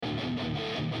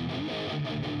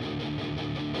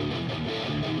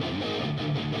Hello,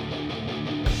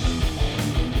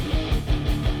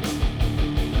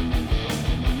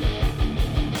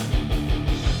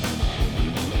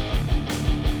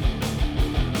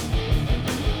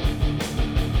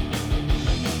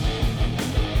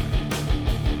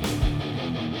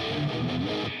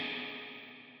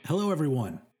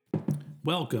 everyone.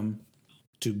 Welcome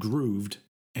to Grooved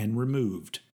and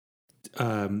Removed.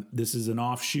 This is an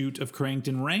offshoot of Cranked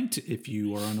and Ranked, if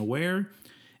you are unaware.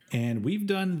 And we've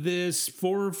done this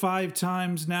 4 or 5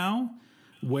 times now,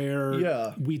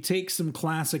 where we take some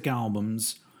classic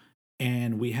albums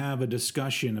and we have a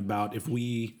discussion about if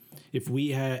we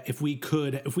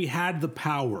had the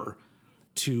power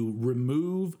to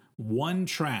remove one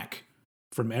track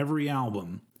from every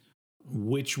album,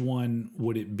 which one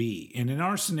would it be? And in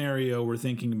our scenario, we're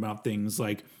thinking about things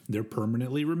like they're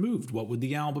permanently removed. What would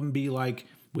the album be like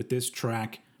with this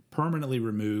track permanently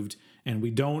removed? And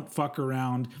we don't fuck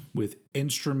around with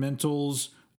instrumentals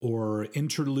or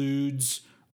interludes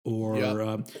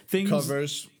or things,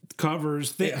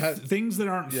 covers, things that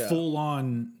aren't full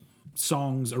on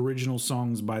songs, original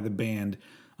songs by the band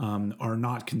are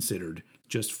not considered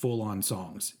just full-on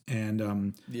songs. And,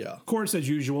 of course, as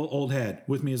usual, old head.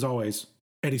 With me, as always,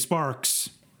 Eddie Sparks.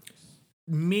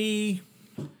 Me.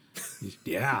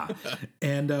 Yeah.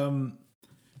 And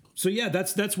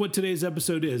that's what today's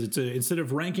episode is. It's instead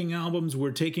of ranking albums,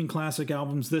 we're taking classic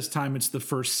albums. This time it's the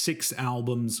first 6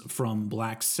 albums from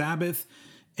Black Sabbath.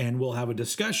 And we'll have a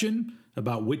discussion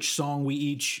about which song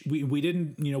we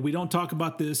don't talk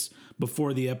about this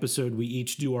before the episode. We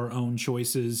each do our own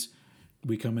choices.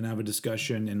 We come and have a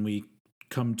discussion, and we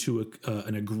come to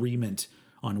an agreement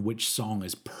on which song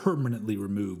is permanently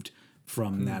removed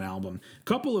from that album. A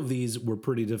couple of these were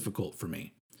pretty difficult for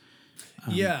me.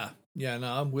 No,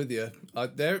 I'm with you.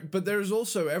 But there's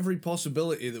also every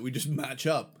possibility that we just match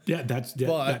up. Yeah, that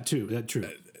too. That's true.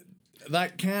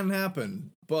 That can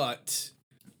happen, but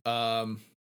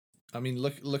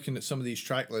looking at some of these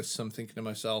track lists, I'm thinking to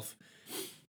myself,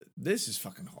 this is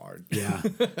fucking hard. Yeah,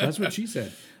 that's what she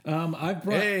said. I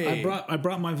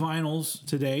brought my vinyls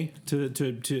today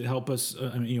to help us,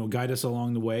 guide us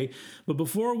along the way. But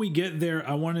before we get there,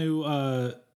 I want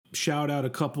to shout out a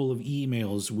couple of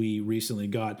emails we recently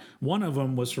got. One of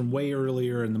them was from way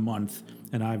earlier in the month,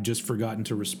 and I've just forgotten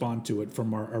to respond to it,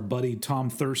 from our buddy Tom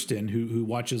Thurston, who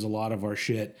watches a lot of our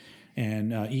shit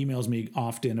and emails me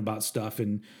often about stuff.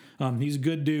 And he's a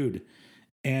good dude.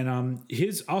 And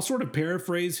I'll sort of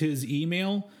paraphrase his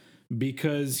email,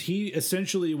 because he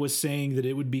essentially was saying that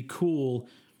it would be cool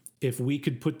if we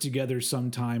could put together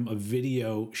sometime a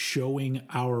video showing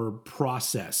our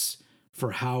process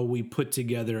for how we put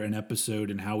together an episode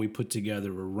and how we put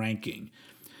together a ranking.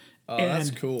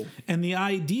 That's cool. And the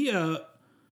idea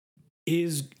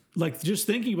is, like, just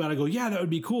thinking about it, I go, yeah, that would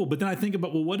be cool. But then I think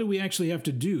about, well, what do we actually have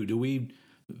to do? Do we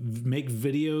make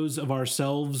videos of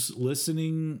ourselves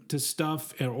listening to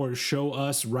stuff, or show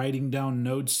us writing down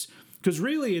notes? Because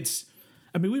really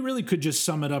we really could just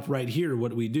sum it up right here,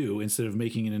 what we do, instead of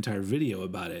making an entire video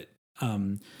about it.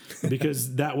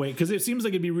 Because that way, because it seems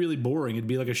like it'd be really boring. It'd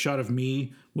be like a shot of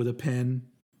me with a pen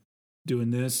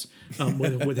doing this,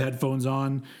 with headphones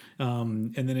on.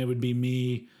 And then it would be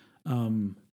me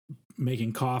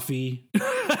making coffee.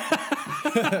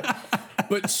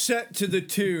 But set to the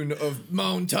tune of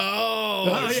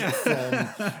Montage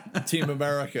from Team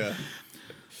America.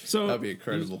 So that'd be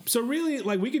incredible. So really,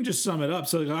 like, we can just sum it up.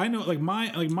 So I know, like,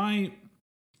 my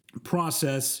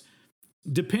process,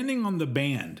 depending on the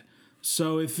band.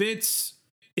 So if it's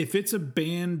a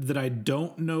band that I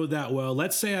don't know that well,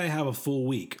 let's say I have a full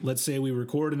week. Let's say we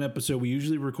record an episode. We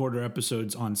usually record our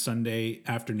episodes on Sunday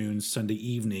afternoon, Sunday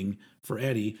evening for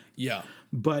Eddie. Yeah.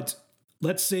 But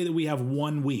let's say that we have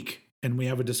 1 week and we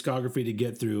have a discography to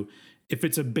get through. If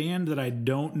it's a band that I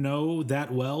don't know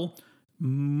that well,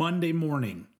 Monday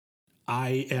morning,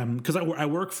 because I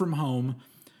work from home,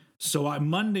 so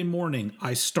Monday morning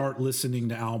I start listening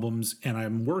to albums, and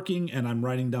I'm working and I'm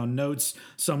writing down notes.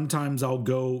 Sometimes I'll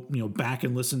go back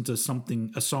and listen to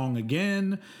a song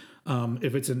again.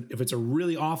 If it's a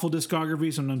really awful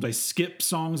discography, sometimes I skip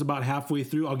songs about halfway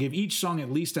through. I'll give each song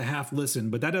at least a half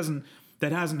listen, but that hasn't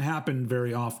happened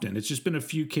very often. It's just been a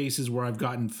few cases where I've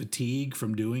gotten fatigue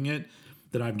from doing it,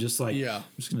 that I'm just like, I'm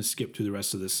just going to skip through the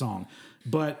rest of this song.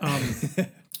 But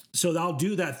so I'll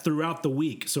do that throughout the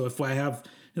week. So if I have,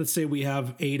 let's say we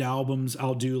have 8 albums,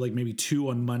 I'll do like maybe 2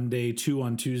 on Monday, 2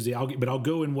 on Tuesday. But I'll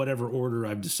go in whatever order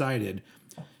I've decided.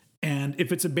 And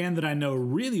if it's a band that I know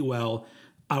really well,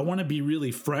 I want to be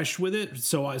really fresh with it.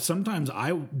 So sometimes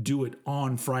I do it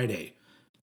on Friday.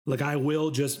 Like, I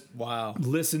will just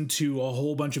listen to a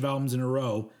whole bunch of albums in a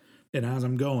row, and as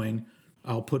I'm going,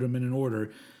 I'll put them in an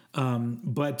order.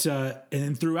 But and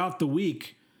then throughout the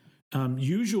week,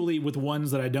 usually with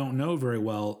ones that I don't know very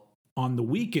well, on the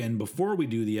weekend before we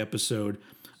do the episode,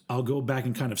 I'll go back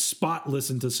and kind of spot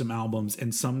listen to some albums,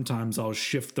 and sometimes I'll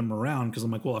shift them around because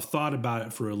I'm like, well, I've thought about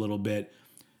it for a little bit.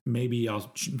 Maybe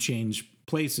I'll change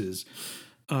places.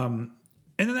 And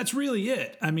then that's really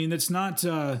it. I mean, it's not,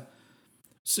 so,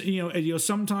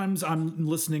 sometimes I'm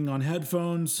listening on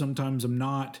headphones, sometimes I'm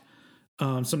not.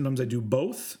 Sometimes I do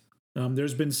both.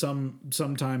 There's been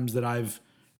sometimes that I've,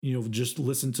 just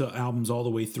listened to albums all the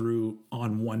way through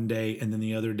on one day, and then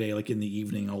the other day, like in the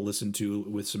evening, I'll listen to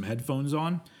with some headphones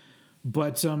on.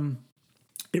 But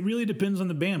it really depends on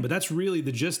the band. But that's really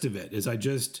the gist of it, is I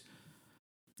just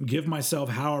give myself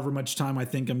however much time I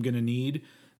think I'm going to need,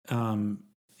 and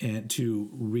to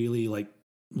really like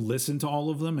listen to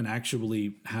all of them and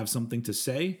actually have something to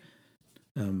say.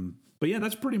 But yeah,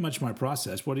 that's pretty much my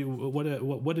process. What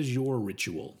is your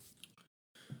ritual?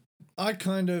 I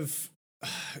kind of,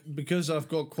 because I've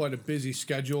got quite a busy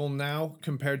schedule now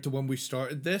compared to when we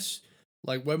started this.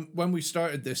 Like when we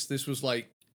started this was like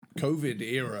COVID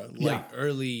era, like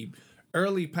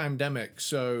early pandemic.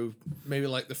 So maybe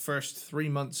like the first 3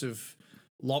 months of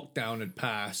lockdown had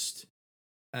passed,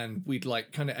 and we'd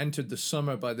like kind of entered the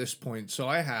summer by this point. So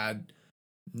I had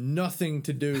nothing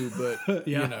to do but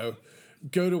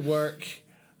go to work,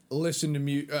 listen to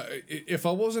music. If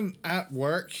I wasn't at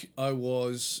work, I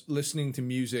was listening to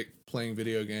music, playing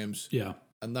video games. Yeah,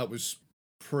 and that was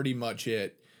pretty much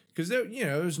it. Because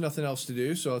there was nothing else to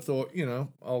do. So I thought,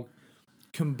 I'll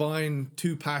combine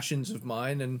two passions of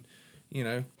mine and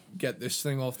get this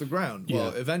thing off the ground. Yeah.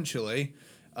 Well, eventually,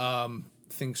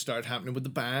 things started happening with the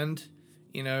band.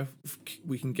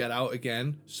 We can get out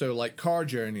again. So like car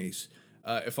journeys.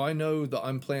 If I know that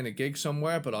I'm playing a gig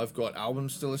somewhere, but I've got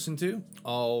albums to listen to,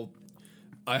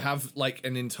 I have like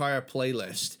an entire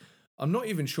playlist. I'm not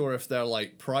even sure if they're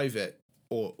like private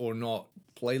or not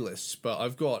playlists, but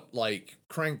I've got like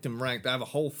Cranked and Ranked. I have a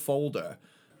whole folder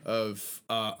of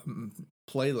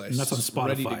playlists, and that's on Spotify,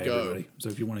 ready to go. Everybody. So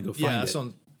if you want to go find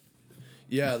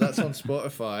it, that's on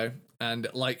Spotify, and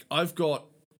like I've got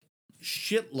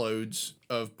shitloads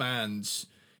of bands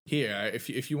here.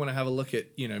 If you want to have a look at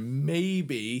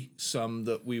maybe some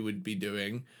that we would be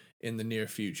doing in the near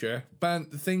future,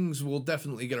 things we'll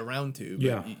definitely get around to.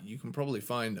 But you can probably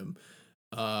find them.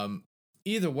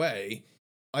 Either way,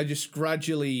 I just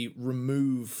gradually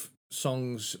remove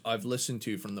songs I've listened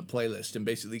to from the playlist and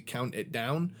basically count it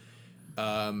down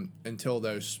until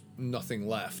there's nothing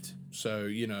left. So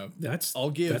that's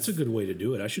a good way to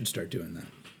do it. I should start doing that.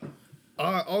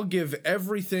 I'll give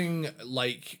everything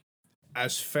like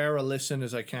as fair a listen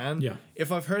as I can. Yeah.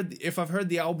 If I've heard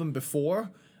the album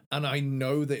before and I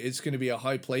know that it's going to be a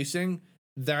high placing,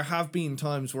 there have been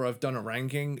times where I've done a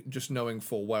ranking just knowing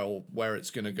full well where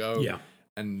it's going to go. Yeah.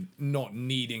 And not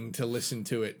needing to listen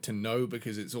to it to know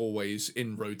because it's always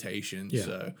in rotation. Yeah.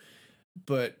 So,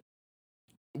 but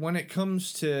when it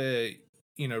comes to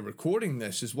recording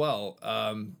this as well,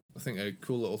 I think a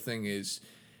cool little thing is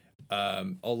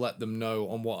I'll let them know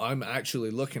on what I'm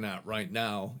actually looking at right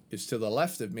now. Is to the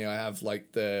left of me I have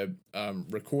like the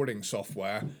recording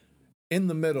software. In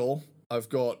the middle I've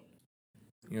got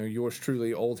yours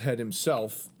truly, old head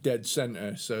himself, dead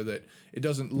center, so that it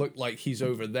doesn't look like he's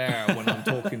over there when I'm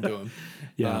talking to him.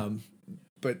 Yeah.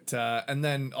 And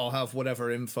then I'll have whatever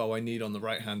info I need on the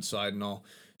right hand side, and I'll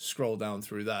scroll down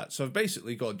through that. So I've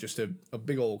basically got just a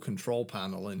big old control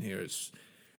panel in here. It's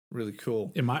really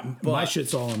cool. And my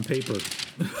shit's all on paper.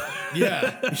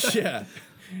 Yeah.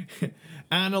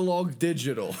 Analog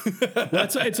digital. Well,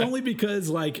 it's only because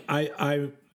like I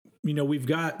we've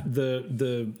got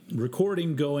the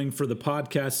recording going for the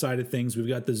podcast side of things. We've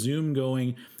got the Zoom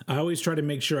going. I always try to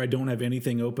make sure I don't have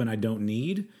anything open I don't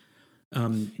need.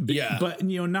 But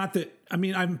not that. I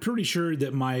mean, I'm pretty sure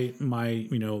that my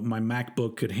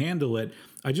MacBook could handle it.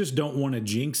 I just don't want to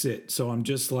jinx it. So I'm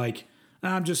just like,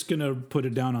 I'm just gonna put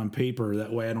it down on paper.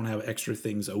 That way, I don't have extra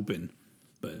things open.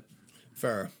 But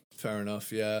fair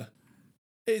enough. Yeah,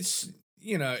 it's.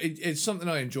 It's something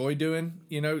I enjoy doing,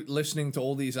 listening to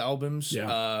all these albums.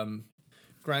 Yeah.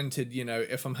 Granted,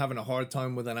 if I'm having a hard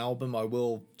time with an album, I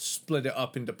will split it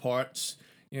up into parts.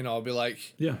 I'll be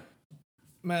like, yeah,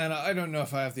 man, I don't know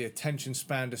if I have the attention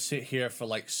span to sit here for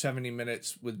like 70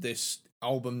 minutes with this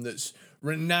album that's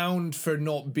renowned for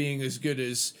not being as good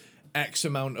as X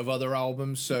amount of other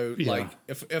albums. So like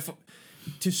if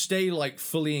to stay like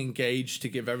fully engaged, to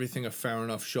give everything a fair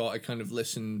enough shot, I kind of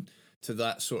listen to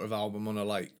that sort of album on a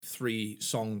like 3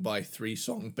 song by 3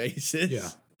 song basis.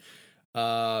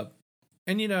 Yeah.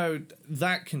 And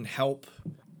that can help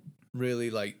really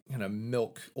like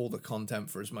milk all the content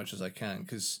for as much as I can,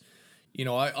 because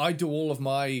I do all of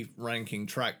my ranking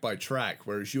track by track,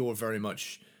 whereas you're very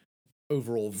much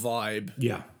overall vibe.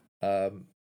 Yeah.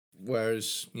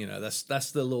 Whereas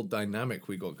that's the little dynamic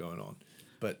we got going on.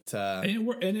 But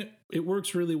it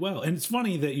works really well. And it's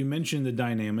funny that you mentioned the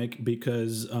dynamic,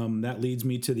 because that leads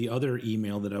me to the other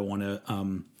email that I want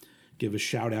to give a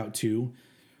shout out to,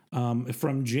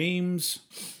 from James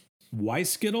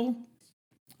Weiskittle.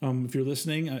 If you're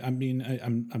listening,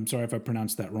 I'm sorry if I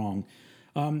pronounced that wrong.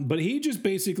 But he just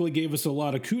basically gave us a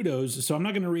lot of kudos. So I'm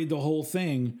not going to read the whole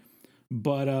thing,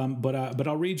 but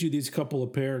I'll read you these couple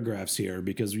of paragraphs here,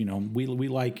 because we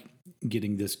like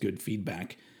getting this good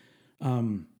feedback.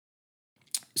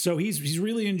 So he's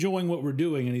really enjoying what we're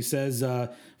doing, and he says,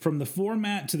 from the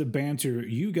format to the banter,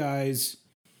 you guys,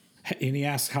 and he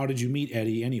asks, how did you meet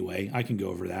Eddie anyway? I can go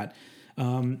over that.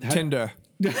 Tinder.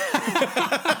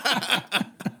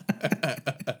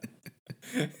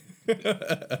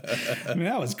 I mean,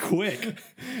 that was quick.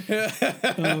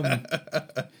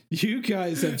 You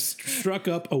guys have struck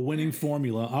up a winning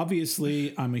formula.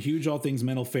 Obviously, I'm a huge All Things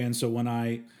Metal fan, so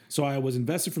I was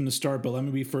invested from the start, but let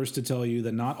me be first to tell you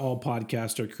that not all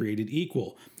podcasts are created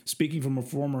equal. Speaking from a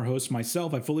former host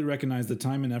myself, I fully recognize the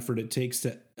time and effort it takes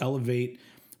to elevate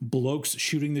blokes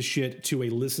shooting the shit to a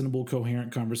listenable,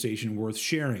 coherent conversation worth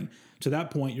sharing. To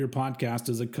that point, your podcast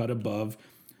is a cut above,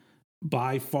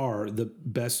 by far the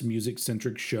best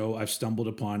music-centric show I've stumbled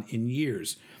upon in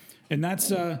years. And that's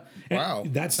wow.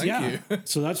 Thank you.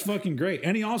 So that's fucking great.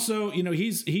 And he also,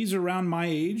 he's around my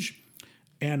age,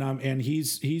 and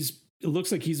he's it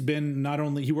looks like he's been, not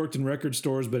only he worked in record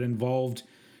stores, but involved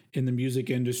in the music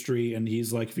industry. And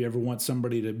he's like, if you ever want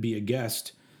somebody to be a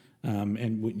guest,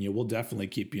 and we'll definitely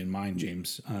keep you in mind,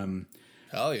 James.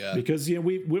 Hell yeah. Because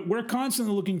we're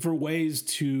constantly looking for ways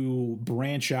to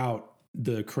branch out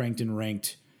the Cranked and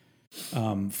Ranked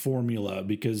formula,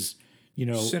 because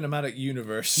cinematic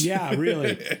universe. Yeah,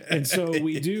 really. And so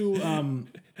we do.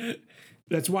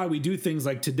 That's why we do things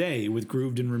like today with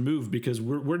Grooved and Removed, because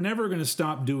we're never going to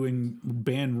stop doing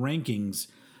band rankings.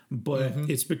 But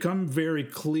it's become very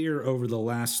clear over the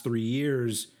last 3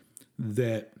 years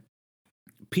that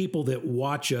people that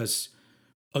watch us,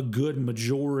 a good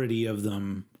majority of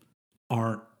them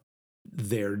aren't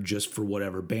there just for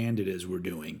whatever band it is we're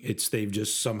doing. They've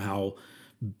just somehow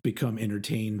become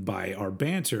entertained by our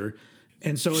banter.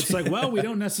 And so it's like, well, we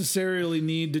don't necessarily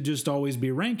need to just always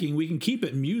be ranking. We can keep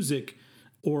it music,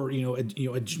 or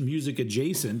music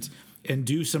adjacent, and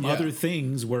do some other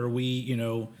things where we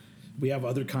have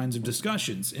other kinds of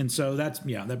discussions. And so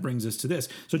that brings us to this.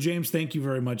 So James, thank you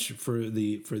very much for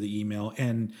the email.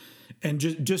 And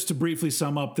just to briefly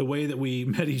sum up, the way that we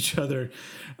met each other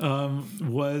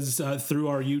was through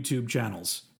our YouTube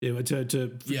channels.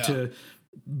 To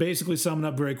basically sum it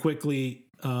up very quickly,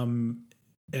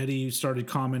 Eddie started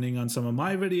commenting on some of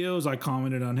my videos. I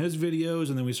commented on his videos,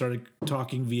 and then we started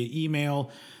talking via email.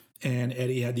 And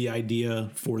Eddie had the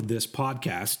idea for this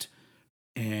podcast,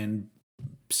 and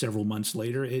several months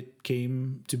later, it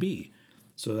came to be.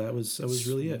 So that was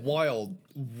really it.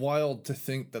 Wild to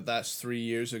think that that's 3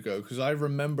 years ago, because I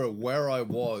remember where I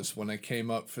was when I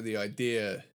came up for the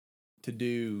idea to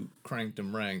do Cranked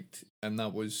and Ranked, and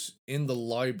that was in the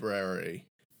library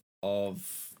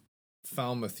of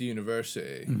Falmouth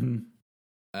University.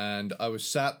 And I was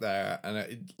sat there,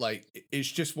 and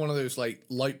it's just one of those like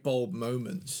light bulb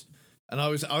moments. And I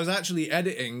was actually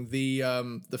editing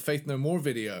the Faith No More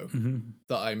video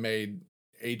that I made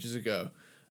ages ago.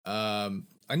 I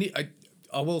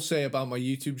will say about my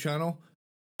YouTube channel,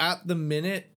 at the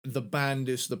minute the band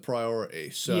is the priority.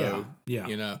 So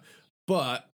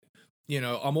but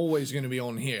I'm always going to be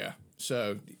on here.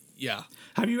 So yeah.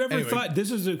 Have you ever thought,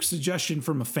 this is a suggestion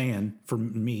from a fan,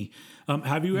 from me.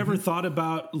 Have you ever thought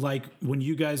about, like, when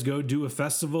you guys go do a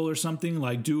festival or something,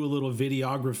 like do a little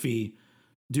videography,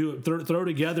 throw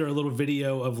together a little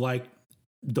video of like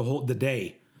the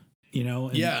day,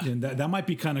 and that might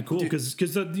be kind of cool, because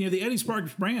the Eddie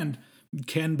Sparks brand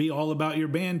can be all about your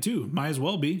band too. Might as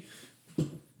well be.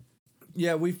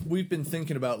 Yeah, we've been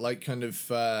thinking about like kind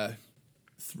of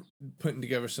putting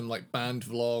together some like band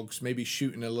vlogs, maybe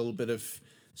shooting a little bit of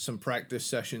some practice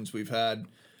sessions we've had.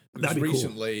 Because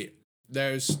recently, cool.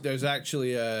 There's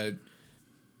actually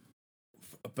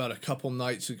about a couple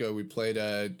nights ago we played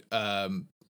a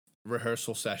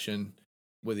rehearsal session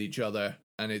with each other,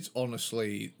 and it's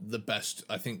honestly the best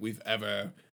I think we've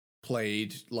ever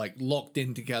played, like locked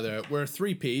in together. We're a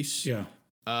 3-piece. Yeah.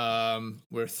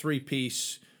 We're a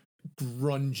 3-piece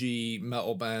grungy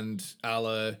metal band a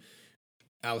la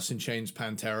Alice in Chains,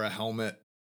 Pantera, Helmet.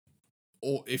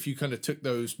 or if you kind of took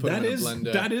those, put That them in is a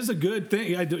blender. that is a good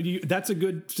thing. That's a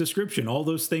good description. All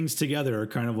those things together are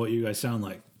kind of what you guys sound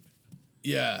like.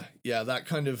 Yeah, that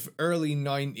kind of early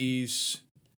 90s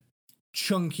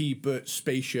chunky but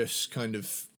spacious kind of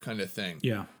thing.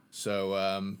 Yeah.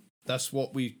 So that's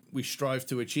what we strive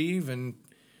to achieve, and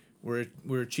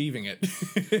we're achieving it.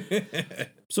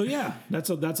 So yeah,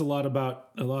 that's a lot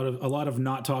of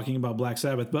not talking about Black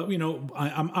Sabbath. But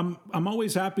I'm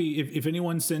always happy if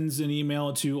anyone sends an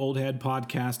email to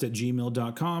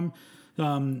oldheadpodcast@gmail.com.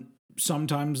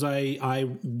 Sometimes I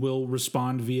will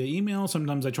respond via email.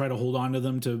 Sometimes I try to hold on to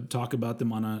them to talk about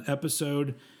them on an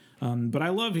episode. But I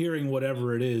love hearing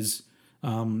whatever it is,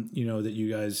 that you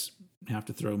guys have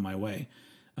to throw my way.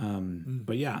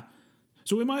 But yeah,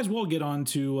 so we might as well get on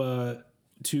to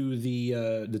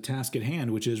the task at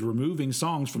hand, which is removing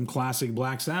songs from classic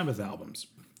Black Sabbath albums.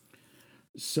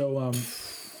 So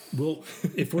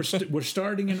if we're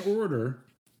starting in order,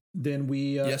 then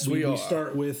we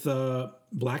start with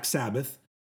Black Sabbath,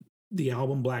 the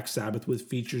album Black Sabbath, which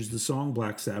features the song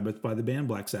Black Sabbath by the band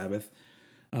Black Sabbath.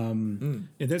 And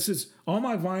this is all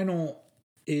my vinyl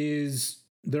is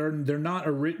they're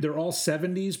all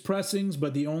 70s pressings,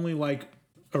 but the only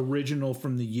original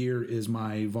from the year is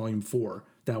my volume 4.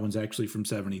 That one's actually from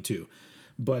 72.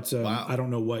 But wow. I don't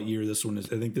know what year this one is.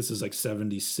 I think this is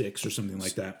 76 or something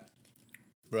like that.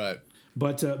 Right.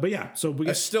 But yeah, so we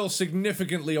got still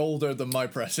significantly older than my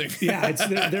pressing. Yeah,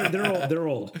 they're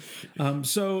old.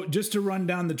 So just to run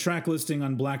down the track listing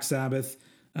on Black Sabbath,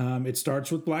 it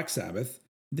starts with Black Sabbath.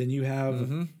 Then you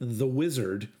have The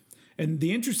Wizard. And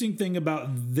the interesting thing about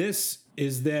this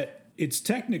is that it's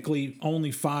technically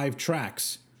only 5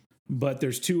 tracks, but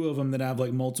there's 2 of them that have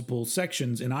multiple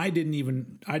sections. And I didn't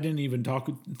even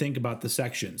think about the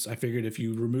sections. I figured if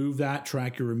you remove that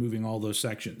track, you're removing all those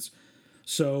sections.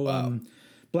 So wow.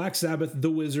 Black Sabbath, The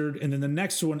Wizard, and then the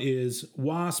next one is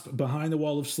Wasp, Behind the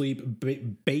Wall of Sleep,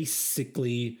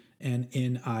 basically an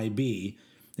NIB.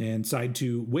 And side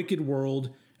 2, Wicked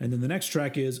World. And then the next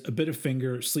track is A Bit of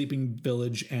Finger, Sleeping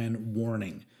Village, and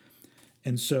Warning.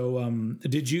 And so,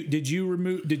 did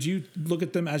you look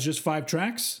at them as just 5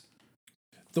 tracks?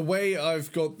 The way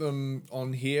I've got them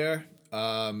on here,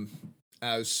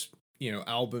 as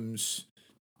albums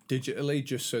digitally,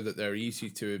 just so that they're easy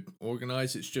to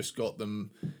organize, it's just got them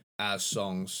as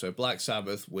songs. So Black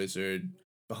Sabbath, Wizard,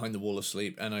 Behind the Wall of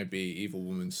Sleep, NIB, Evil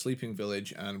Woman, Sleeping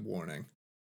Village, and Warning.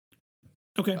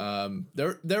 Okay.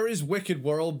 There is Wicked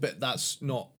World, but that's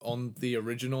not on the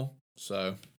original.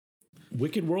 So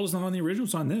Wicked World is not on the original.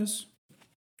 It's on this.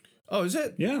 Oh, is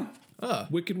it? Yeah.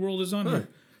 Wicked World is on here.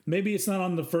 Maybe it's not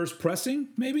on the first pressing.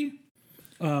 Maybe.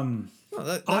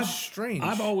 That's strange.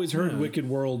 I've always heard Wicked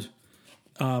World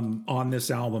on this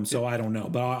album, so I don't know.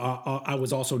 But I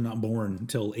was also not born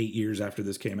until 8 years after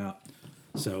this came out.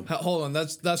 So hold on,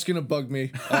 that's gonna bug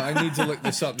me. I need to look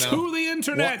this up now. To the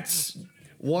internet.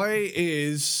 Why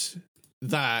is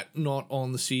that not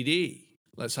on the CD?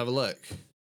 Let's have a look.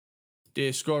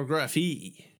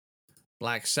 Discography.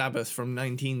 Black Sabbath from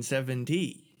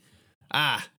 1970.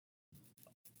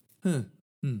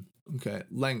 Okay.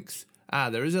 Length.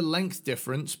 There is a length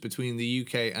difference between the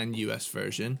UK and US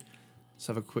version. Let's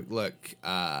have a quick look.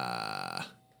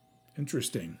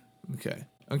 Interesting.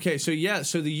 Okay, so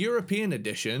the European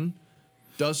edition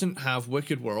doesn't have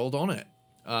Wicked World on it.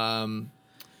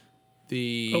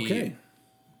 The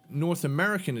North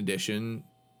American edition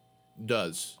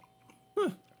does.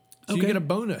 So you get a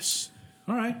bonus.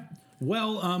 All right.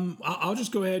 Well, I'll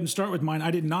just go ahead and start with mine.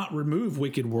 I did not remove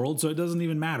Wicked World, so it doesn't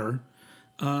even matter.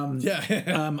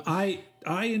 I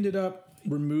ended up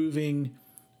removing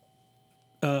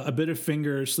A Bit of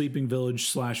Finger, Sleeping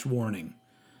Village / Warning.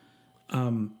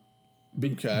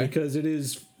 Because it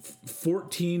is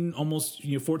 14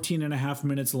 and a half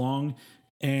minutes long,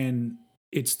 and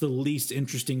it's the least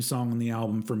interesting song on the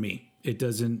album for me.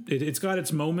 It's got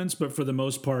its moments, but for the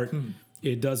most part,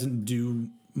 it doesn't do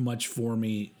much for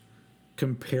me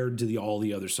compared to all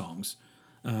the other songs.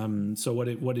 So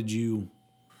what did you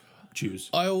choose?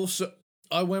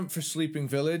 I went for Sleeping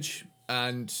Village,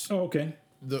 and okay.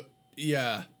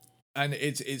 And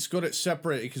it's got it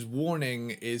separated because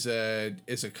Warning is a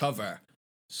cover.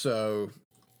 So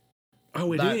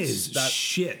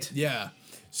shit. Yeah.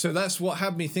 So that's what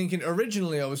had me thinking.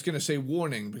 Originally I was going to say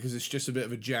Warning because it's just a bit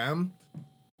of a jam,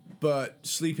 but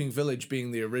Sleeping Village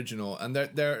being the original, and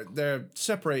they're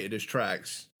separated as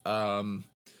tracks. So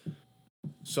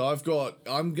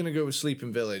I'm going to go with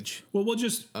Sleeping Village. Well, we'll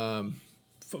just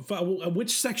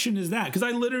which section is that? Cuz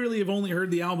I literally have only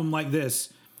heard the album like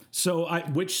this. So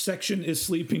which section is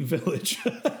Sleeping Village?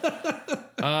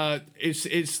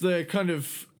 It's the kind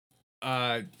of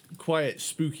quiet,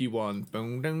 spooky one. But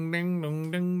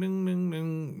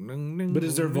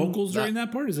is there vocals during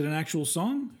that part? Is it an actual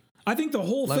song? I think the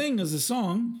whole thing is a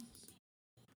song.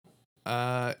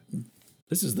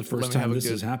 This is the first time this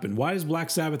has happened. Why does Black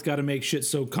Sabbath got to make shit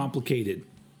so complicated?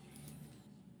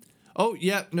 Oh,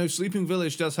 yeah. No, Sleeping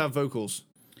Village does have vocals.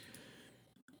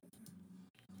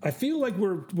 I feel like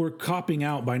we're copping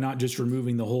out by not just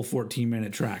removing the whole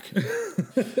 14-minute track. The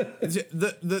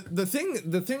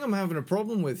thing I'm having a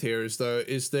problem with here is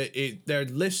that they're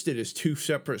listed as two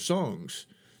separate songs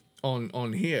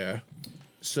on here,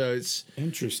 so it's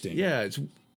interesting. Yeah,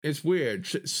 it's weird.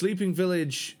 Sleeping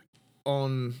Village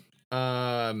on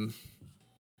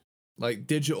like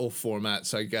digital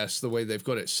formats, I guess, the way they've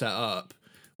got it set up,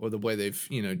 or the way they've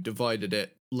divided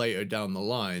it later down the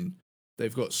line.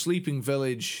 They've got Sleeping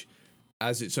Village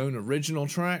as its own original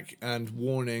track and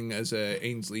Warning as a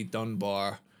Ainsley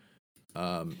Dunbar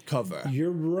cover. You're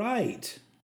right.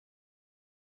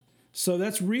 So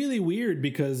that's really weird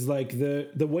because like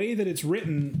the way that it's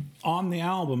written on the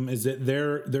album is that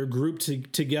they're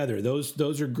grouped together.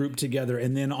 Those are grouped together,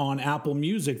 and then on Apple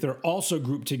Music they're also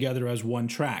grouped together as one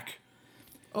track.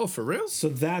 Oh, for real? So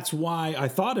that's why I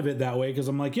thought of it that way, because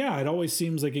I'm like, yeah, it always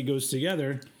seems like it goes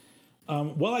together.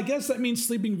 Well, I guess that means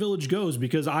Sleeping Village goes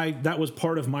because that was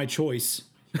part of my choice.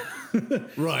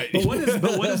 Right. But what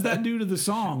does that do to the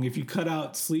song if you cut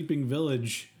out Sleeping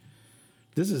Village?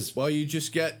 This is you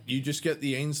just get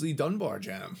the Ainsley Dunbar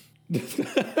jam.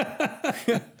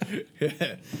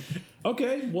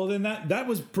 Okay, well then that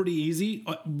was pretty easy.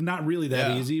 Not really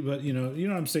that easy, but you know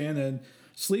what I'm saying. And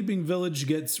Sleeping Village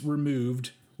gets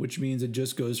removed, which means it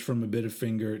just goes from a bit of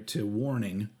finger to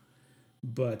Warning.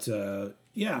 But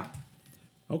yeah.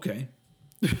 Okay.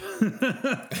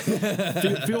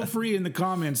 Feel free in the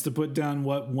comments to put down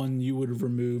what one you would have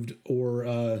removed,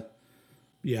 or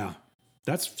yeah,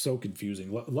 that's so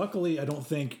confusing. Luckily, I don't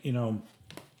think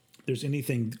there's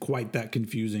anything quite that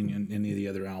confusing in any of the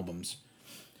other albums.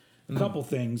 A couple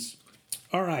things.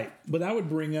 All right, but that would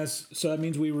bring us. So that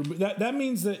means we remove that. That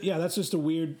means that that's just a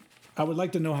weird. I would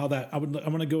like to know how that. I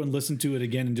want to go and listen to it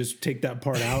again and just take that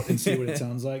part out and see what it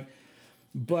sounds like.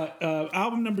 But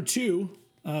album number 2,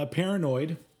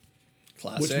 Paranoid.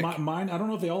 Classic. Which mine, I don't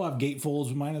know if they all have gatefolds,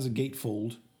 but mine has a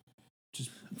gatefold. I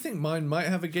think mine might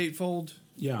have a gatefold.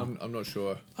 Yeah. I'm not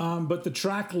sure. But the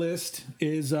track list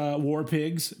is War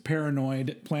Pigs,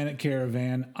 Paranoid, Planet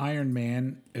Caravan, Iron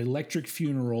Man, Electric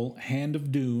Funeral, Hand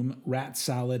of Doom, Rat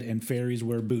Salad, and Fairies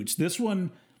Wear Boots. This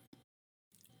one,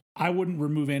 I wouldn't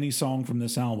remove any song from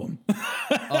this album.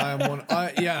 I'm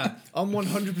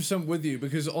 100% with you,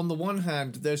 because on the one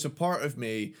hand, there's a part of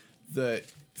me that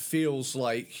feels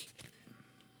like,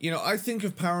 I think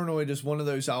of Paranoid as one of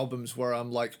those albums where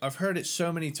I'm like, I've heard it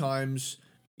so many times,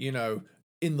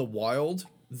 in the wild,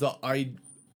 that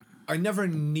I never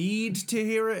need to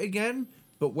hear it again,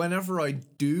 but whenever I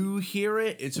do hear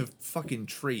it, it's a fucking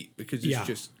treat, because it's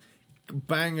just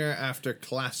banger after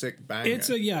classic banger.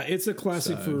 It's a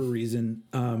classic for a reason.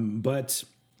 But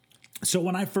so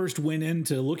when I first went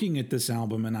into looking at this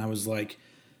album and I was like,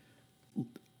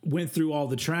 went through all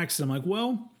the tracks, I'm like,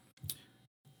 well,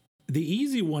 the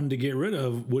easy one to get rid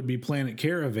of would be Planet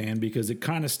Caravan, because it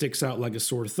kind of sticks out like a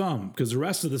sore thumb, because the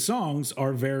rest of the songs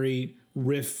are very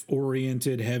riff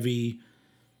oriented, heavy,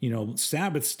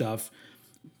 Sabbath stuff.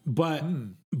 But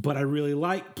I really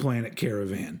like Planet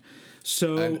Caravan.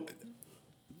 So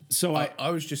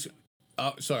I was just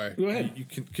sorry. Go ahead. You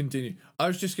can continue. I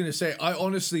was just going to say, I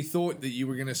honestly thought that you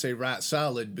were going to say Rat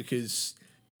Salad, because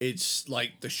it's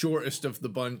like the shortest of the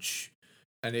bunch,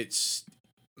 and it's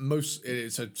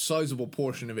a sizable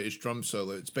portion of it is drum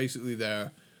solo. It's basically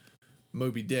their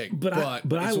Moby Dick, but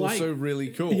it's also really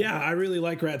cool. Yeah, I really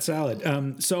like Rat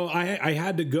Salad. So I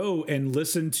had to go and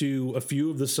listen to a few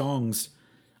of the songs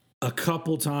a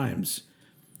couple times.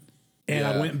 And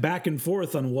I went back and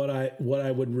forth on what I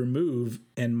would remove,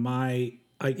 and I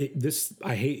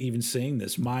hate even saying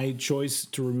this. My choice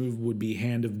to remove would be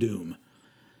Hand of Doom.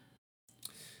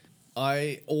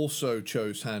 I also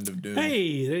chose Hand of Doom.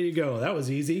 Hey, there you go. That was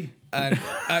easy. And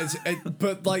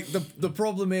but like the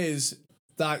problem is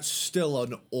that's still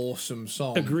an awesome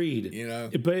song. Agreed.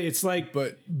 But it's like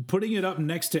putting it up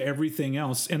next to everything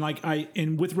else,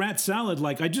 and with Rat Salad,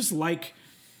 like I just like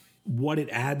what it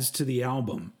adds to the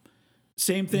album.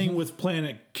 Same thing with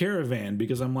Planet Caravan,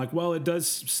 because I'm like, well, it does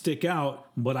stick out,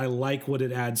 but I like what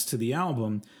it adds to the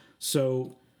album.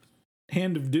 So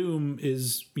Hand of Doom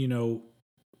is,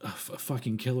 a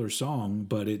fucking killer song,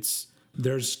 but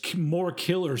there's more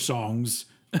killer songs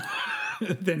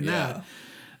than that.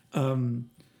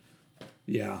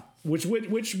 Yeah.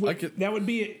 that would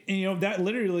be, that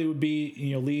literally would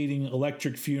be, leading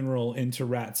Electric Funeral into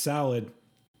Rat Salad.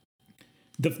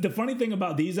 The funny thing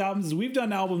about these albums is we've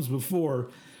done albums before.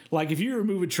 Like, if you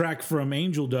remove a track from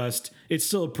Angel Dust, it's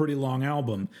still a pretty long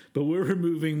album. But we're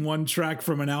removing one track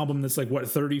from an album that's like,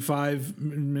 35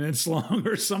 minutes long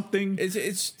or something? It's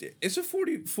a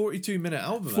 42-minute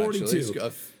album, 42.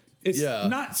 Actually. It's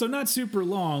not super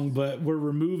long, but we're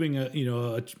removing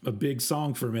a big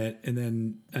song from it, and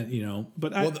then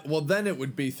well then it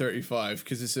would be 35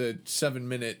 because it's a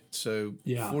 7-minute, so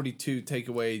 42 take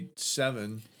away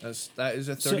 7. That is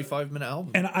a 35-minute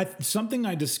album. And something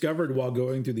I discovered while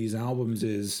going through these albums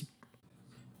is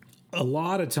a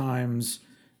lot of times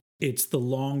it's the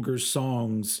longer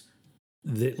songs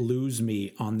that lose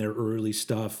me on their early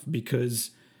stuff because.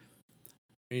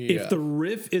 Yeah. If the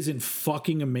riff isn't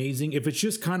fucking amazing, if it's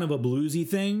just kind of a bluesy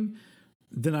thing,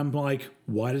 then I'm like,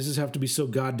 why does this have to be so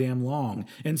goddamn long?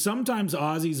 And sometimes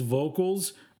Ozzy's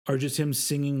vocals are just him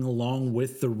singing along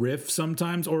with the riff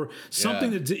sometimes, or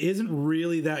something that isn't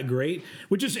really that great,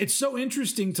 it's so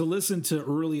interesting to listen to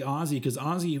early Ozzy, because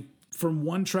Ozzy, from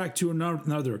one track to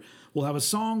another, will have a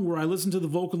song where I listen to the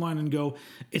vocal line and go,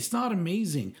 it's not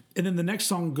amazing. And then the next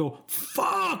song go,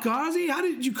 fuck, Ozzy, how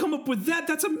did you come up with that?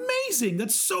 That's amazing.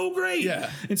 That's so great. Yeah.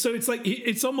 And so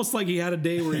it's almost like he had a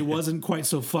day where he wasn't quite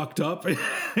so fucked up.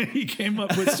 He came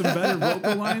up with some better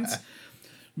vocal lines.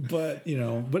 But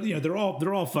they're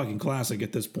all fucking classic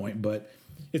at this point. But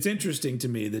it's interesting to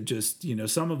me that just,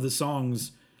 some of the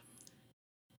songs,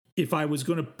 if I was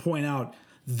going to point out,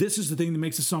 this is the thing that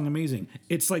makes the song amazing,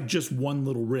 it's like just one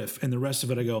little riff, and the rest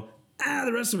of it I go,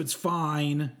 the rest of it's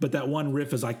fine, but that one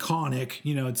riff is iconic.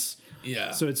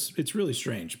 So it's really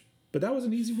strange. But that was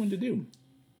an easy one to do.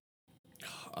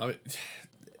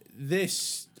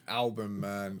 This album,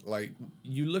 man, like,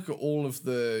 you look at all of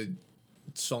the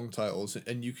song titles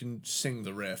and you can sing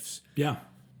the riffs. Yeah.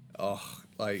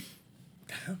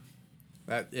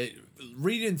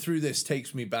 Reading through this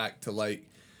takes me back to like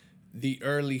the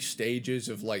early stages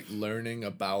of like learning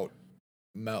about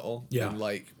metal. Yeah. And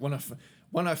like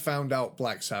when I found out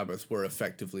Black Sabbath were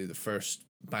effectively the first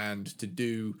band to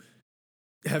do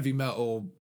heavy metal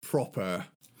proper,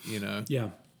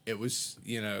 Yeah. It was,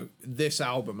 this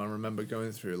album I remember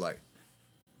going through like,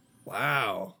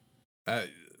 wow,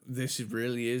 this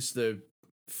really is the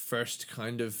first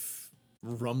kind of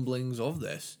rumblings of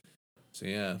this. So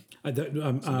yeah.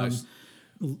 Nice.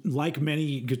 Like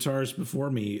many guitarists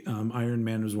before me, Iron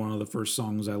Man was one of the first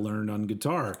songs I learned on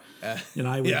guitar, and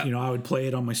I would, I would play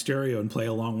it on my stereo and play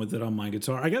along with it on my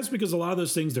guitar. I guess because a lot of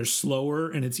those things, they're slower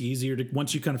and it's easier to,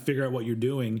 once you kind of figure out what you're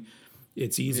doing,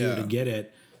 it's easier to get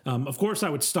it. Of course, I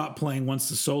would stop playing once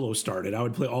the solo started. I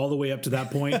would play all the way up to that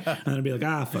point, and then I'd be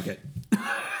like, fuck it.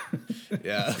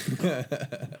 Yeah.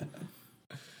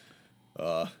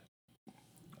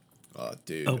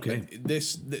 Dude. Okay.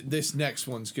 This next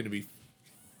one's gonna be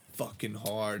fucking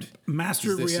hard.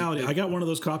 Master of Reality. I got one of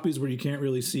those copies where you can't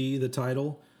really see the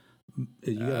title.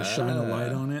 You gotta shine a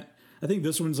light on it. I think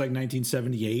this one's like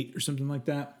 1978 or something like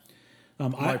that.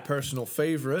 My personal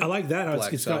favorite. I like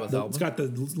that. It's got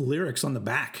the lyrics on the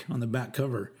back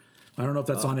cover. I don't know if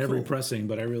that's on every pressing,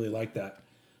 but I really like that.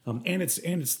 And it's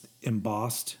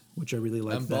embossed, which I really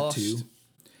like that too.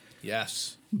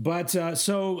 Yes. But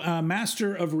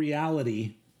Master of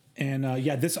Reality. And I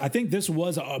think this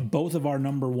was both of our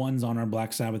number ones on our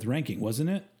Black Sabbath ranking, wasn't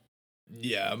it?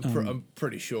 Yeah, I'm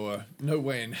pretty sure. No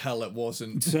way in hell it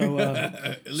wasn't. So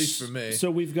at least for me. So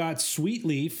we've got Sweet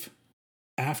Leaf,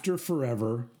 After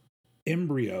Forever,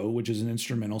 Embryo, which is an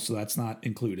instrumental, so that's not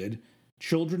included.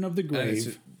 Children of the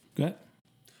Grave. Go ahead.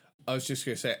 I was just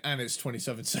going to say, and it's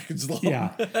 27 seconds long.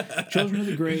 Yeah. Children of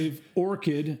the Grave,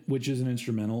 Orchid, which is an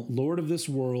instrumental, Lord of this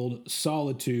World,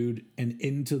 Solitude, and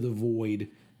Into the Void.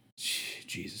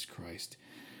 Jesus Christ.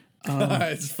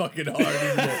 It's fucking hard,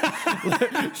 isn't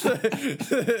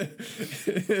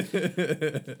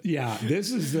it? Yeah,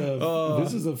 this is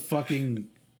a fucking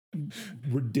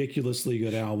ridiculously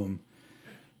good album.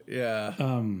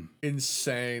 Yeah.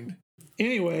 Insane.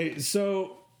 Anyway,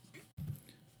 so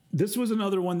this was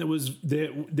another one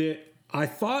that I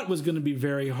thought was going to be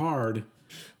very hard,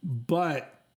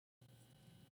 but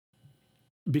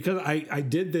because I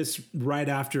did this right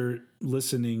after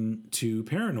listening to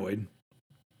Paranoid,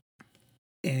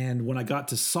 and when I got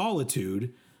to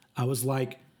Solitude, I was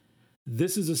like,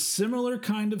 this is a similar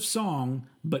kind of song,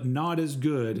 but not as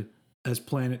good as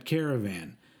Planet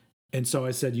Caravan. And so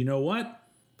I said, you know what?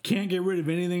 Can't get rid of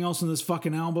anything else on this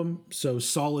fucking album, so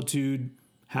Solitude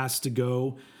has to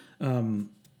go.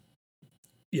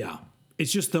 Yeah.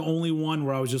 It's just the only one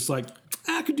where I was just like,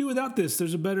 I could do without this.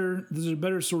 There's a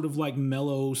better sort of like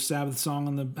mellow Sabbath song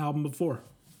on the album before.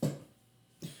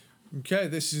 Okay,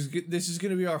 this is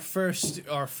going to be our first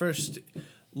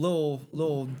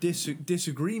little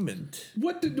disagreement.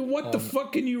 What the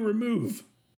fuck can you remove?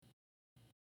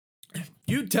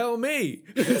 You tell me.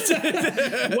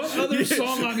 What other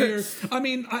song on here? I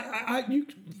mean,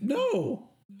 no.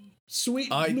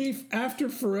 Sweet Leaf, After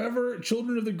Forever,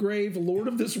 Children of the Grave, Lord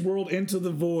of this World, Into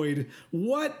the Void.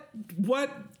 What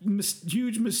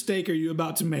huge mistake are you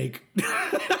about to make?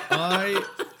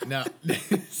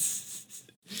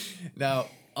 Now,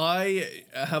 I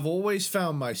have always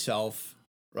found myself,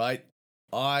 right?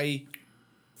 I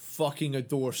fucking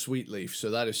adore Sweet Leaf,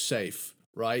 so that is safe,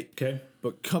 right? Okay.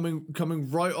 But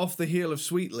coming right off the heel of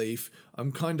Sweet Leaf,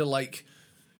 I'm kind of like,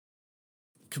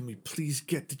 can we please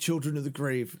get to Children of the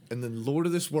Grave and then Lord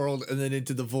of this World and then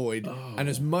Into the Void? Oh. And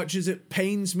as much as it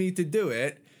pains me to do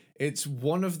it, it's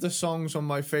one of the songs on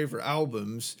my favorite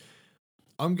albums.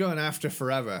 I'm going After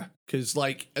Forever because,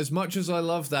 like, as much as I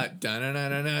love that thing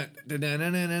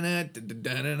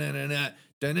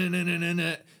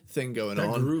going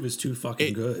on, that groove is too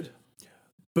fucking good.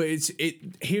 But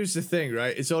here's the thing,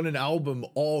 right? It's on an album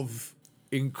of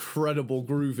incredible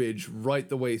groovage right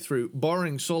the way through,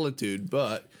 barring Solitude.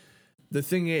 But the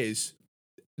thing is,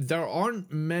 there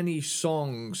aren't many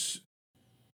songs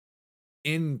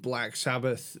in Black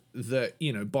Sabbath that,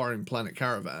 barring Planet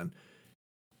Caravan,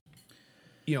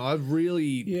 I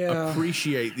really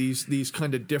appreciate these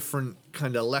kind of different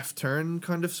kind of left turn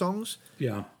kind of songs.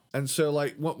 Yeah. And so,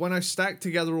 like, when I stacked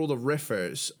together all the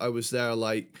riffers, I was there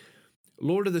like,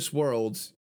 Lord of this World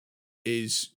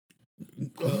is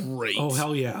great. Oh,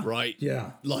 hell yeah. Right?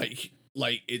 Yeah. Like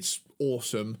it's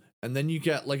awesome. And then you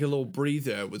get like a little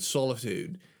breather with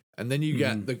Solitude. And then you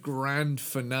get the grand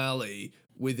finale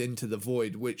with Into the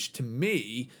Void, which to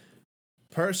me,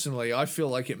 personally, I feel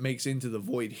like it makes Into the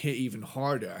Void hit even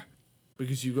harder.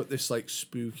 Because you've got this like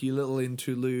spooky little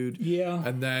interlude. Yeah.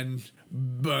 And then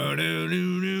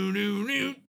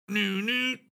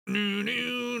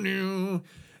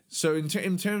so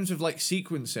in terms of like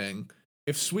sequencing,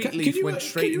 if Sweet Leaf went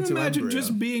straight into Embryo... Can you imagine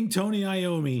just being Tony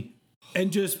Iommi and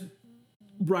just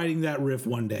writing that riff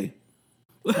one day?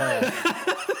 Where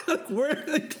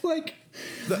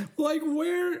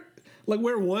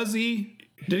was he?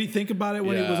 Did he think about it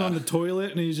when he was on the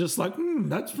toilet and he's just like,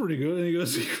 that's pretty good? And he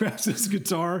goes, he grabs his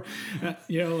guitar.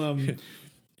 It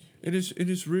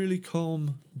is really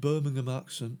calm Birmingham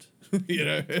accent.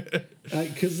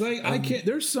 Because I can't.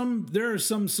 There are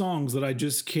some songs that I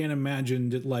just can't imagine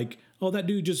that, like, oh, that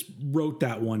dude just wrote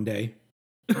that one day.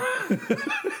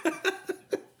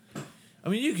 I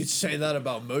mean, you could say that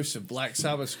about most of Black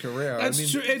Sabbath's career.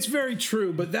 That's true. It's very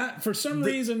true. But that, for some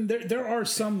reason, there are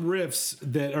some riffs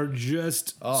that are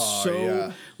just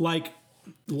like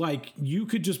you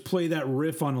could just play that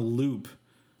riff on a loop.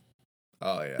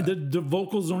 Oh yeah. The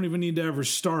vocals don't even need to ever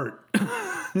start.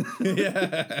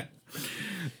 Yeah.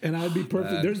 And I'd be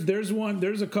perfect.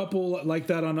 There's a couple like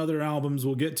that on other albums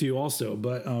we'll get to also,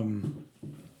 but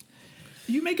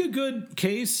you make a good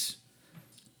case.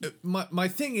 My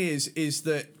thing is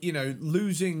that,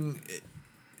 losing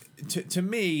to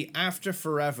me, After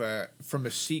Forever, from a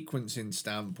sequencing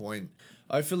standpoint,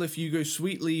 I feel if you go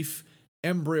Sweet Leaf,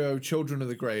 Embryo, Children of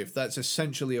the Grave, that's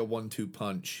essentially a 1-2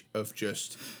 punch of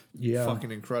just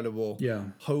fucking incredible. Yeah.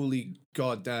 Holy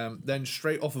goddamn. Then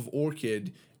straight off of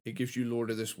Orchid, it gives you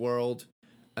Lord of this World.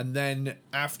 And then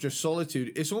after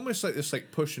Solitude, it's almost like this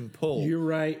like push and pull. You're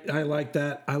right. I like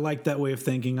that. I like that way of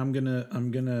thinking. I'm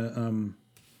gonna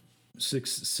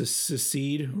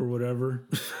secede or whatever.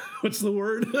 What's the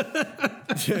word?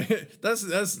 that's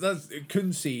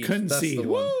concede. Concede. That's the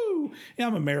one. Woo! Yeah,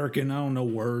 I'm American. I don't know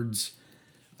words.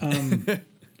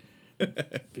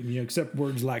 Except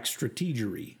words like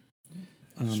strategery.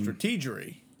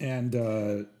 Strategery. And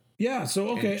so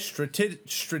okay. And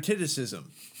strategicism.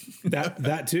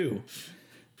 That too.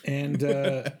 And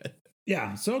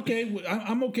so okay,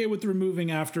 I'm okay with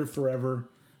removing After Forever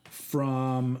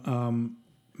from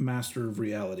Master of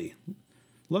Reality.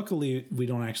 Luckily, we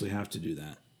don't actually have to do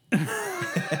that.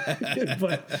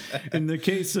 But in the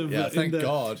case of thank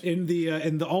God, in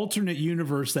the alternate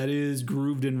universe that is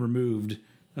Grooved and Removed,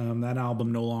 that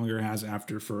album no longer has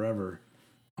After Forever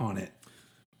on it.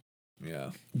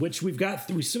 Yeah, which we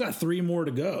still got 3 more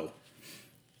to go.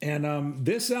 And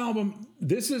this album,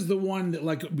 this is the one that,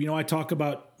 like, I talk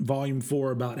about Volume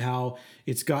 4 about how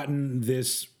it's gotten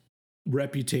this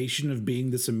reputation of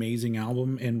being this amazing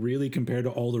album, and really compared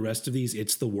to all the rest of these,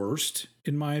 it's the worst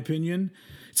in my opinion.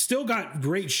 It's still got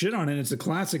great shit on it. It's a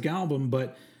classic album,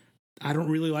 but I don't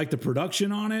really like the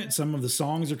production on it. Some of the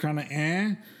songs are kind of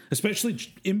especially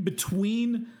in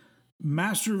between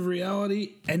Master of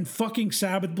Reality and fucking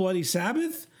Sabbath Bloody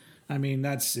Sabbath. I mean,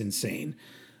 that's insane.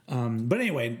 But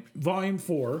anyway, volume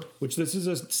 4, which this is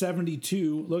a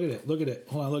 72. Look at it.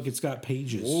 Hold on, look, it's got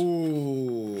pages.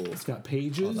 Ooh. It's got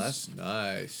pages. Oh, that's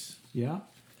nice. Yeah.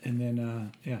 And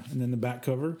then the back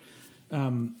cover.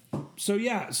 So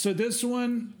this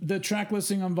one, the track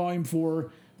listing on volume 4,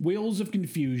 Wheels of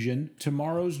Confusion,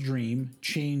 Tomorrow's Dream,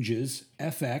 Changes,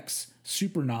 FX,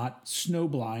 Supernaut,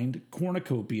 Snowblind,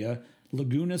 Cornucopia,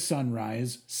 Laguna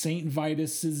Sunrise, St.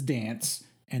 Vitus's Dance,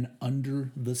 and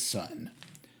Under the Sun.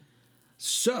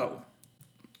 So,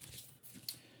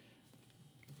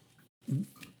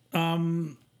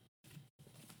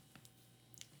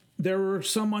 there were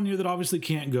some on here that obviously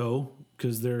can't go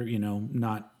because they're,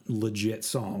 not legit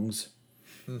songs.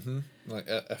 Mm-hmm. Like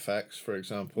FX, for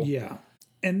example. Yeah.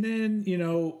 And then,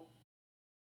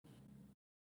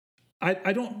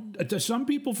 I don't, some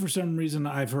people, for some reason,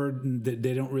 I've heard that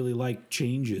they don't really like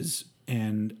Changes.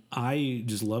 And I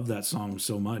just love that song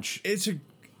so much. It's a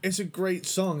great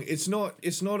song. It's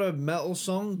not a metal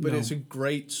song, but it's a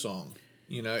great song.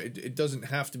 It doesn't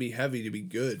have to be heavy to be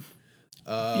good.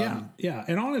 Yeah.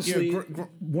 And honestly,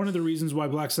 one of the reasons why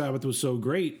Black Sabbath was so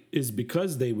great is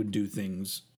because they would do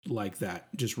things like that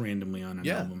just randomly on an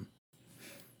album.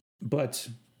 But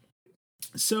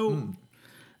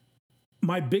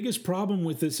my biggest problem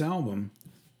with this album,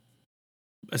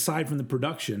 aside from the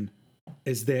production,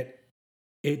 is that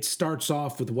it starts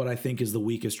off with what I think is the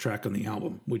weakest track on the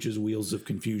album, which is Wheels of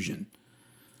Confusion.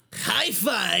 High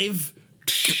five!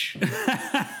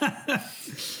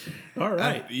 All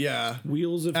right.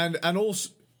 Wheels of... And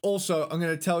also, I'm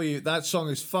going to tell you, that song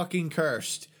is fucking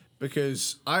cursed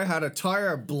because I had a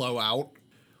tire blowout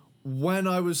when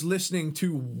I was listening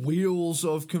to Wheels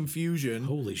of Confusion.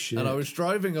 Holy shit. And I was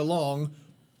driving along.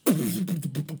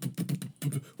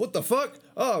 What the fuck?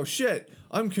 Oh, shit.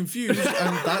 I'm confused,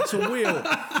 and that's a wheel.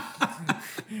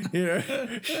 Yeah.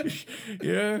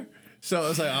 So I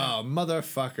was like, oh,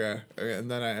 motherfucker.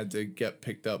 And then I had to get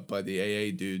picked up by the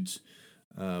AA dudes.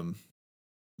 And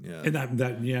and I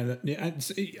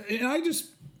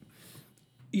just,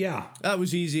 that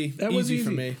was easy. That was easy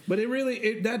for me. But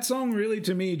that song really,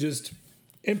 to me, just,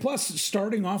 and plus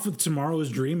starting off with Tomorrow's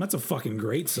Dream, that's a fucking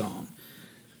great song.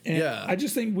 And I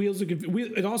just think Wheels of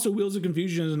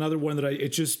Confusion is another one that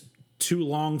it's just too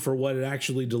long for what it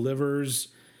actually delivers.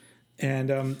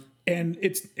 And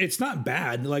it's not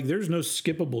bad. Like, there's no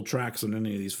skippable tracks on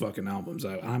any of these fucking albums.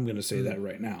 I'm going to say that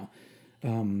right now.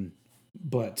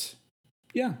 But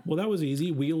yeah, well, that was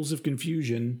easy. Wheels of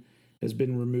Confusion has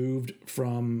been removed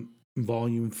from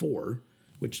volume 4,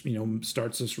 which,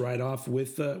 starts us right off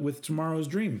with Tomorrow's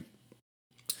Dream.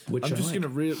 Which I'm just gonna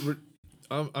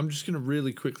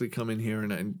really quickly come in here,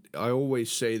 and I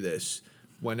always say this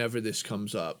whenever this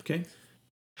comes up. Okay.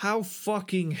 How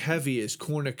fucking heavy is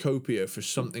Cornucopia for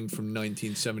something from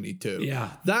 1972?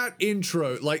 Yeah. That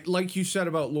intro, like you said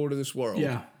about Lord of this World.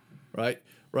 Yeah. Right?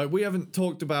 We haven't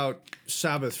talked about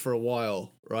Sabbath for a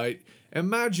while, right?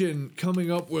 Imagine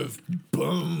coming up with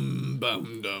boom,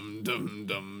 bum, dum, dum,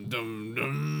 dum, dum,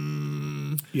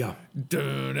 dum. Yeah.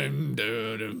 Dum, dum,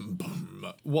 dum, dum,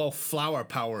 bum. While flower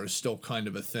power is still kind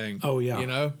of a thing. Oh,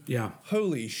 yeah. Yeah.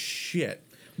 Holy shit.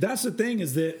 That's the thing,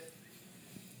 is that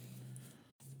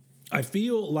I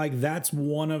feel like that's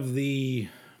one of the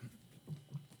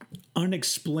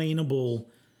unexplainable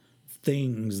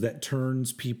things that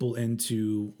turns people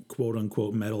into quote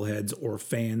unquote metalheads or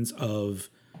fans of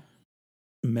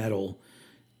metal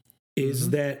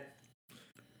is that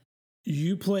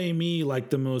you play me like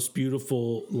the most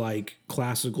beautiful, like,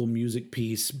 classical music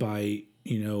piece by,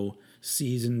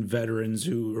 seasoned veterans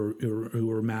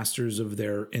who are masters of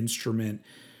their instrument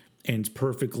and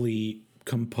perfectly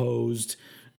composed,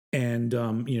 and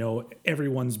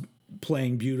everyone's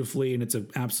playing beautifully and it's an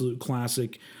absolute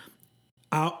classic.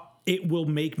 It will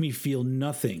make me feel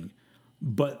nothing,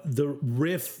 but the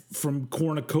riff from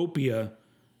Cornucopia,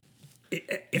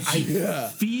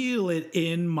 I feel it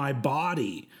in my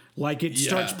body. Like, it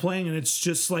starts playing and it's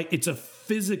just like, it's a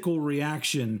physical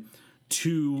reaction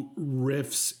to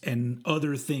riffs and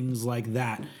other things like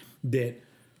that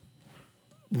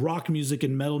rock music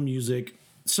and metal music,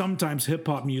 sometimes hip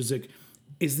hop music,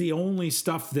 is the only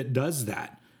stuff that does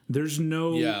that. There's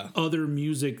no other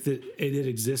music that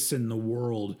exists in the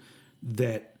world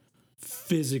that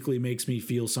physically makes me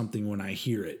feel something when I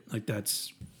hear it. Like,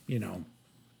 that's,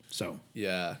 so.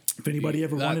 Yeah. If anybody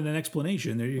ever wanted an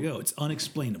explanation, there you go. It's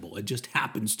unexplainable. It just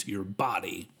happens to your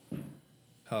body.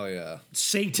 Oh, yeah.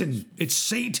 Satan. It's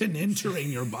Satan entering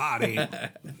your body.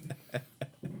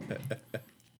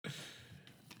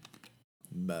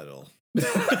 Metal.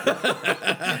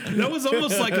 That was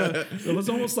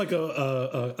almost like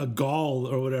a gall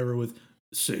or whatever with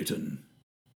Satan.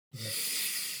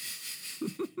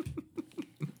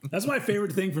 That's my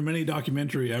favorite thing from any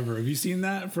documentary ever. Have you seen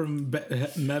that from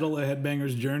Metal: A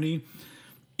Headbanger's Journey?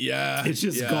 Yeah, it's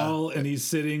just Gall, and he's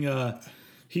sitting on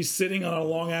a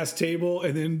long ass table,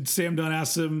 and then Sam Dunn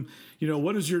asks him,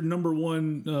 what is your number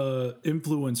one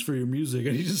influence for your music?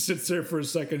 And he just sits there for a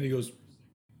second, and he goes,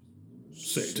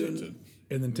 Satan.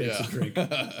 And then takes a drink.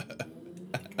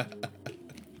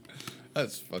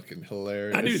 That's fucking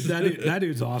hilarious. That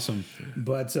dude's awesome.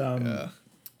 But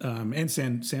and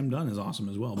Sam Dunn is awesome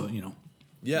as well. But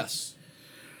yes.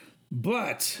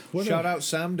 But shout out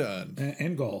Sam Dunn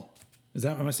and Gall.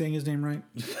 Am I saying his name right?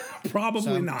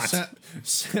 Probably not.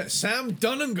 Sam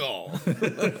Dunn and Gall.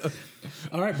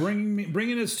 All right,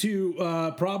 bringing us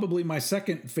to probably my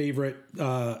second favorite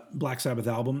Black Sabbath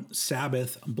album,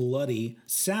 Sabbath, Bloody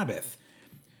Sabbath.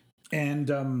 And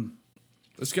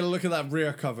let's get a look at that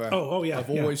rear cover. Oh yeah. I've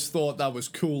always thought that was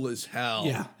cool as hell.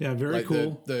 Yeah, very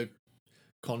cool. The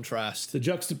contrast, the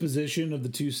juxtaposition of the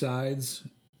two sides.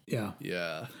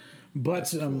 Yeah. But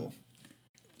cool.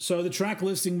 So the track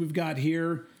listing we've got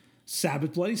here: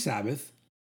 Sabbath, Bloody Sabbath,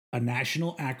 A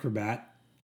National Acrobat,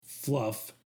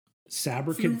 Fluff,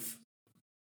 Sabracadabra,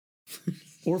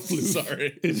 or Floof.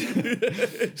 Sorry.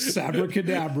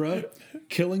 Sabracadabra,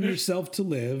 Killing Yourself to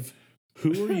Live,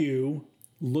 Who Are You,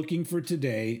 Looking for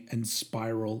Today, and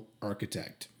Spiral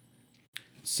Architect.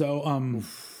 So,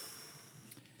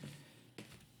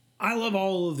 I love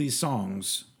all of these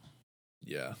songs.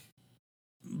 Yeah.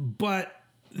 But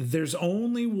there's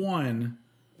only one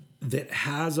that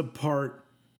has a part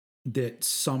that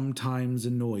sometimes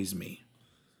annoys me.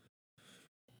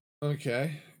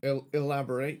 Okay.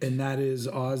 Elaborate. And that is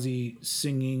Ozzy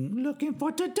singing, Looking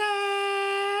for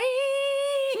Today.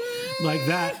 Like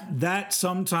that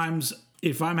sometimes,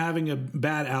 if I'm having a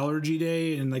bad allergy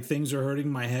day and like things are hurting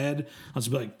my head, I'll just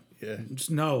be like,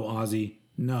 just no, Ozzy,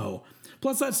 no.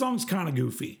 Plus that song's kind of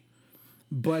goofy.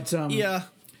 But yeah.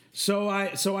 So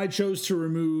I chose to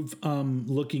remove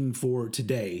Looking for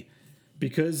Today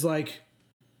because, like,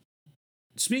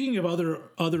 speaking of other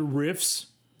riffs,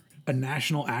 A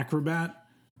National Acrobat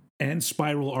and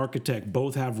Spiral Architect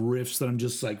both have riffs that I'm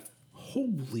just like,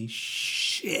 holy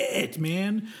shit,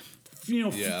 man.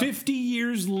 50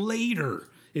 years later,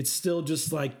 it's still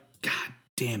just like, God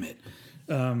damn it.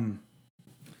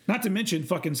 Not to mention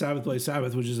fucking Sabbath, Bloody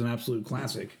Sabbath, which is an absolute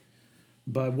classic.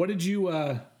 But what did you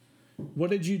do?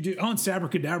 Oh, and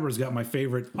Sabracadabra's got my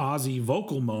favorite Ozzy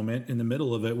vocal moment in the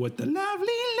middle of it with the lovely lady.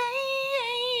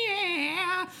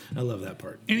 I love that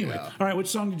part. Anyway, all right, which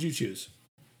song did you choose?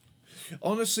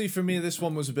 Honestly, for me, this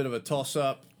one was a bit of a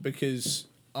toss-up because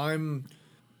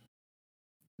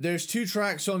there's two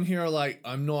tracks on here like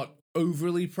I'm not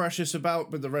overly precious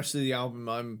about, but the rest of the album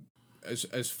I'm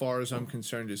as far as I'm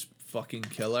concerned is fucking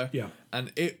killer. Yeah.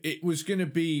 And it was gonna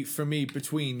be for me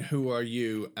between Who Are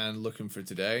You and Looking for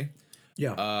Today.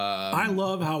 Yeah. I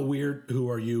love how weird Who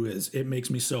Are You is. It makes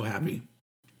me so happy.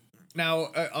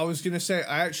 Now, I was going to say,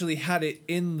 I actually had it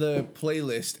in the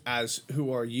playlist as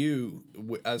Who Are You,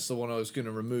 as the one I was going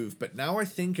to remove. But now I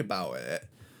think about it,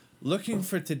 Looking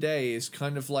for Today is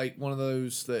kind of like one of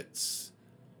those that's,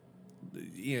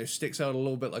 sticks out a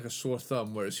little bit like a sore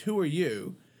thumb. Whereas Who Are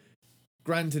You,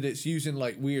 granted, it's using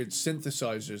like weird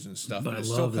synthesizers and stuff, but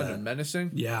it's still kind of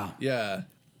menacing. Yeah. Yeah.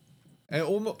 And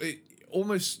it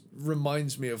almost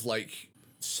reminds me of like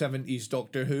 70s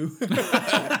Doctor Who. the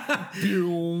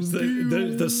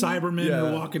Cybermen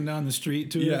are walking down the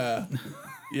street to it.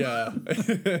 Yeah.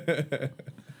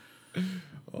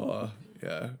 Oh,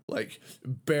 yeah. Like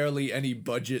barely any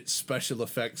budget special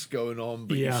effects going on,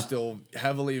 but you're still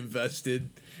heavily invested.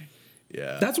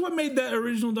 Yeah. That's what made that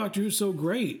original Doctor Who so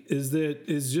great, and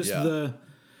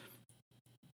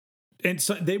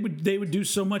so they would do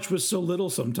so much with so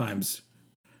little sometimes.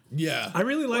 Yeah, I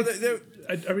really like.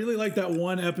 I really like that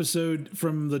one episode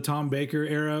from the Tom Baker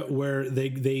era where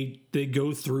they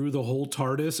go through the whole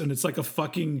TARDIS and it's like a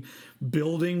fucking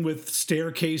building with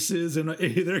staircases and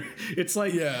it's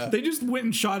like they just went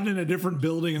and shot it in a different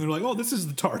building and they're like, oh, this is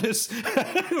the TARDIS.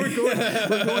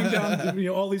 we're going down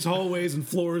all these hallways and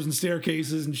floors and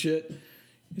staircases and shit.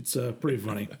 It's pretty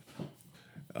funny.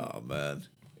 Oh man.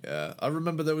 Yeah, I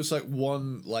remember there was like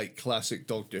one like classic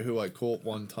Doctor Who I caught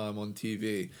one time on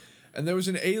TV, and there was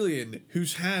an alien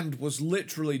whose hand was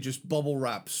literally just bubble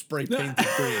wrap spray painted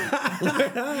green.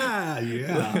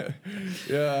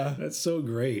 Yeah, that's so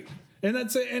great, and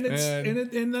that's it. And it's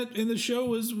and the show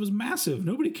was massive.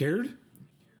 Nobody cared.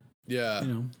 Yeah,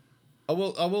 I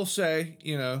will say,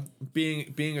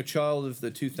 being a child of the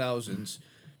 2000s.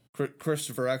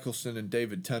 Christopher Eccleston and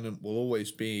David Tennant will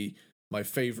always be my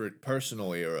favorite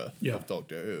personal era of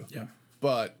Doctor Who. Yeah.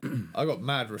 But I got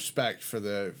mad respect for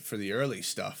the early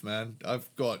stuff, man. I've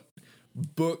got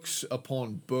books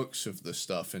upon books of the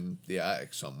stuff in the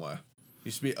attic somewhere.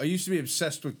 I used to be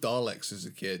obsessed with Daleks as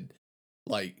a kid.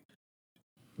 Like,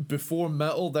 before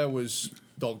metal, there was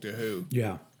Doctor Who.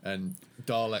 Yeah. And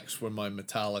Daleks were my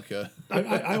Metallica.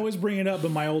 I always bring it up, but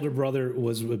my older brother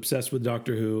was obsessed with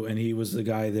Doctor Who, and he was the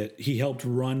guy that he helped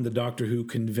run the Doctor Who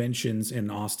conventions in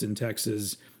Austin,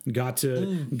 Texas. Got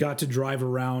to drive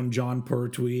around John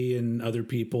Pertwee and other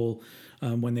people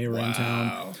when they were in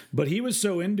town. But he was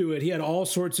so into it, he had all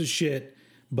sorts of shit.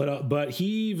 But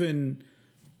he even,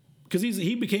 because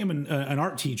he became an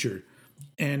art teacher,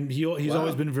 and he's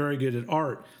always been very good at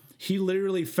art. He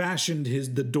literally fashioned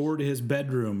the door to his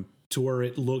bedroom to where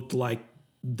it looked like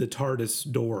the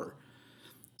TARDIS door.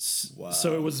 Wow.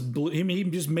 So it was, he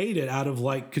just made it out of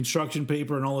like construction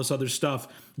paper and all this other stuff.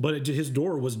 But his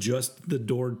door was just the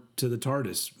door to the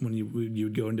TARDIS when you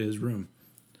would go into his room.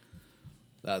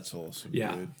 That's awesome,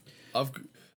 yeah. Dude.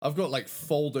 I've got like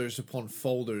folders upon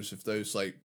folders of those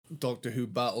like Doctor Who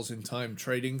Battles in Time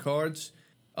trading cards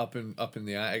up in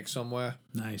the attic somewhere.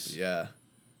 Nice. Yeah.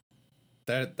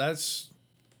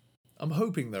 I'm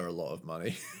hoping they're a lot of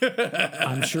money.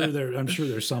 I'm sure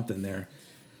there's something there.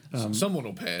 Someone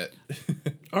will pay it.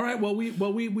 All right. Well, we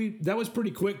that was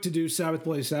pretty quick to do Sabbath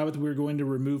Play Sabbath. We're going to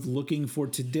remove Looking for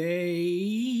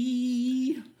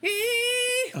Today.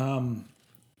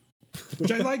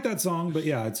 Which I like that song, but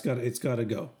yeah, it's got to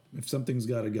go. If something's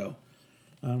got to go.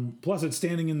 Plus, it's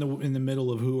standing in the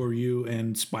middle of Who Are You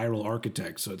and Spiral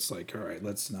Architect, so it's like, all right,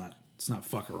 let's not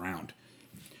fuck around.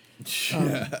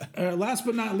 Last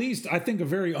but not least, I think a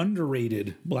very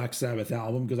underrated Black Sabbath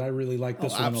album, because I really like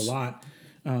this one a lot.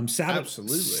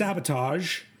 Absolutely.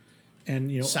 Sabotage,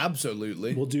 and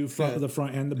absolutely, we'll do the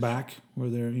front and the back, where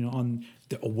they're on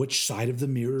which side of the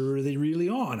mirror are they really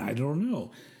on? I don't know.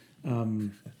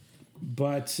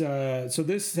 But so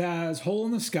this has Hole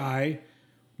in the Sky,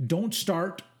 Don't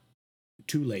Start,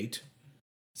 Too Late,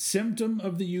 Symptom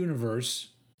of the Universe,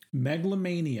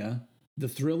 Megalomania, The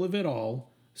Thrill of It All,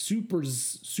 Super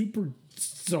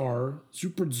Czar,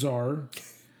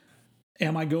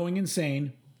 Am I Going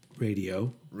Insane,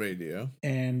 Radio,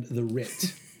 and The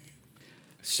Writ.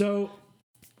 So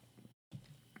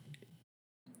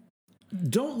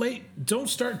Don't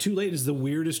Start Too Late is the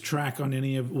weirdest track on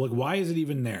any of, like, why is it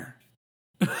even there?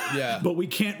 Yeah. But we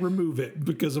can't remove it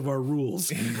because of our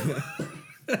rules.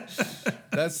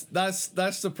 That's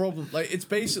the problem. Like, it's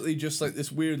basically just like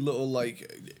this weird little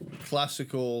like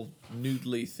classical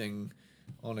noodly thing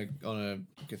on a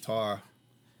guitar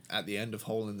at the end of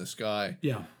Hole in the Sky.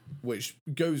 Yeah. Which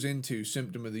goes into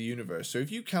Symptom of the Universe. So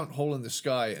if you count Hole in the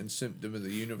Sky and Symptom of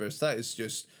the Universe, that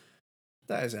is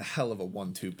a hell of a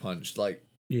 1-2 punch. Like,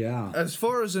 yeah. As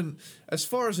far as an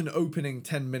opening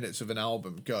 10 minutes of an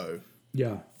album go,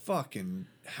 yeah. Fucking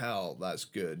hell, that's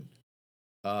good.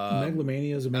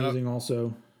 Megalomania is amazing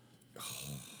also. Oh,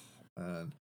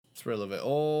 man. Thrill of It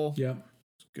All. Yeah.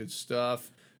 Good stuff.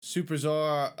 Super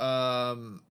Czar, I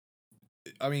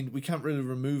mean, we can't really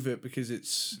remove it because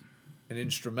it's an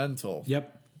instrumental.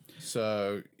 Yep.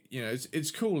 So,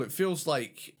 it's cool. It feels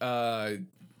like I've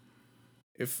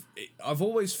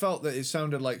always felt that it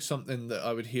sounded like something that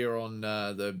I would hear on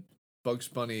the Bugs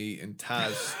Bunny and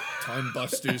Taz Time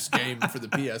Busters game for the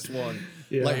PS1.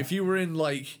 Yeah. Like if you were in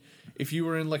like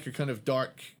a kind of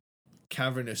dark,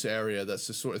 cavernous area, that's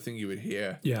the sort of thing you would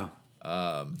hear. Yeah.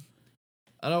 And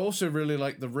I also really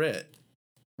like The Writ,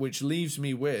 which leaves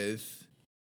me with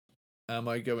Am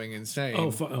I Going Insane?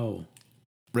 Oh.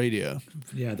 Radio.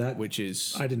 Yeah, which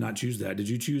is, I did not choose that. Did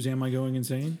you choose Am I Going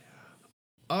Insane?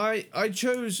 I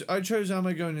chose Am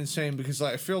I Going Insane because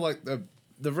like I feel like the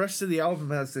rest of the album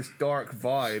has this dark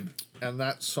vibe, and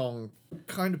that song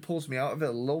kind of pulls me out of it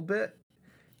a little bit.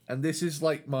 And this is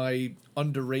like my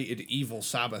underrated Evil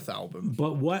Sabbath album.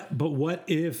 But what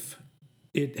if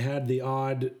it had the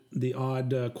odd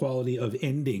quality of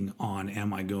ending on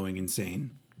Am I Going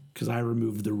Insane? Because I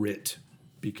removed The Writ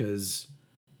because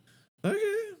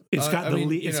it's got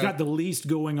got the least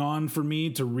going on for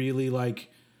me to really like.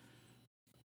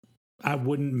 I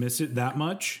wouldn't miss it that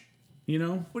much.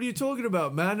 What are you talking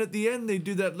about, man? At the end, they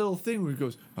do that little thing where it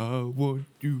goes, I want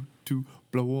you to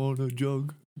blow on a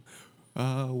jug.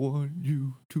 I want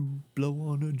you to blow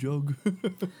on a jug.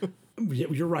 Yeah,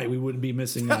 you're right. We wouldn't be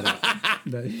missing that out.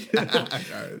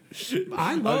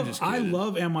 I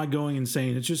love Am I Going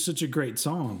Insane? It's just such a great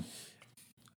song.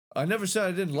 I never said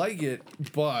I didn't like it,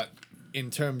 but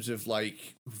in terms of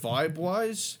like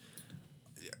vibe-wise,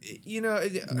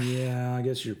 Yeah, I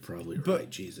guess you're probably right,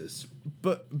 Jesus.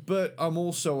 But I'm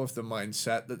also of the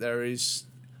mindset that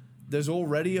there's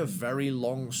already a very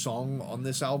long song on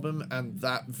this album, and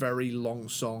that very long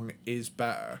song is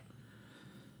better.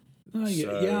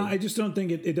 Yeah, I just don't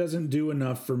think it doesn't do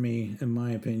enough for me, in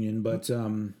my opinion. But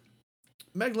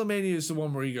Megalomania is the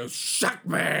one where he goes, "Suck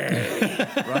me,"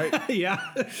 right? yeah.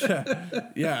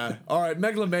 Yeah. All right,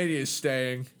 Megalomania is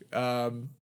staying.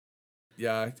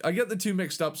 Yeah, I get the two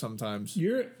mixed up sometimes.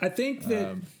 I think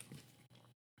that.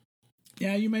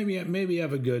 Yeah, you maybe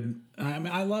have a good. I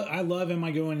mean, I love "Am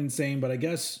I Going Insane," but I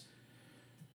guess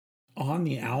on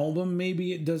the album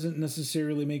maybe it doesn't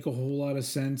necessarily make a whole lot of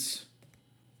sense,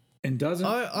 and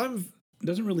doesn't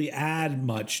really add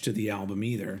much to the album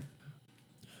either.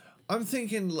 I'm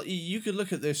thinking you could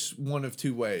look at this one of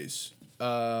two ways.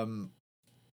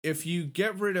 If you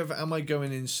get rid of "Am I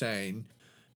Going Insane,"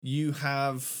 you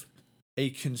have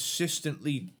a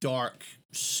consistently dark,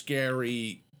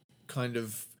 scary kind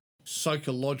of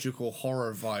psychological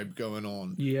horror vibe going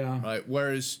on. Yeah. Right.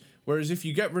 Whereas if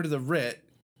you get rid of the writ,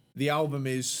 the album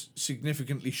is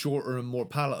significantly shorter and more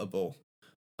palatable.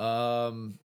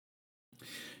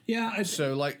 Yeah.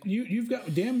 So like you've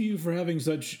got, damn you for having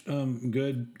such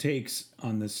good takes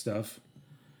on this stuff.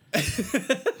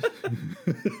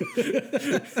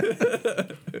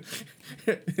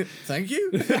 Thank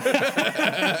you.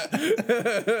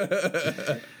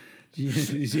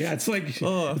 Yeah, it's like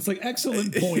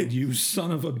excellent point, you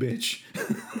son of a bitch.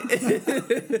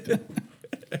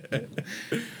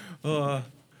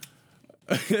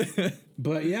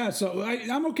 But yeah, so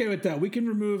I'm okay with that. We can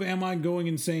remove "Am I Going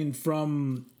Insane"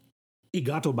 from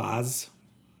Igatobaz.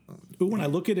 But when I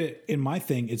look at it in my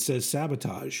thing, it says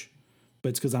 "Sabotage," but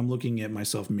it's because I'm looking at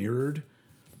myself mirrored.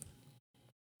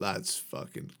 That's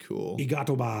fucking cool.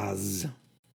 Igatobaz.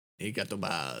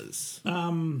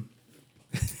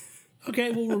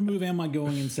 Okay, we'll remove "Am I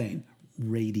Going Insane?"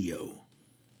 Radio.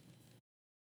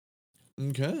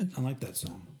 Okay. I like that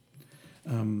song.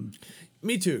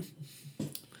 Me too.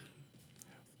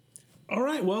 All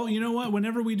right, well, you know what?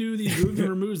 Whenever we do these grooves and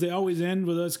removes, they always end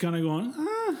with us kind of going,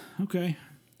 okay.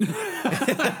 Because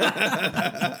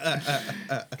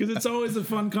it's always a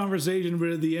fun conversation, but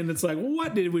at the end it's like,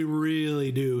 what did we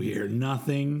really do here?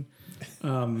 Nothing.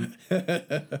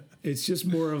 It's just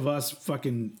more of us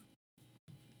fucking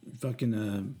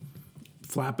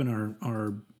flapping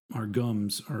our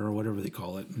gums or whatever they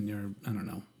call it. And I don't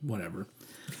know, whatever.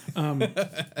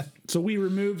 So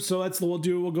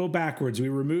we'll go backwards. We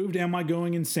removed "Am I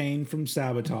Going Insane" from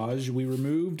Sabotage. We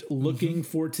removed "Looking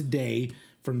for Today"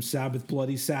 from Sabbath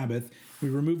Bloody Sabbath. We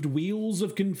removed "Wheels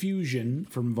of Confusion"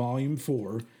 from Volume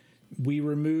 4. We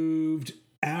removed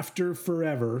 "After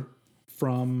Forever"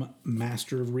 from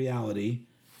Master of Reality.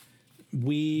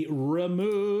 We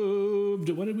removed,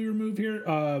 what did we remove here?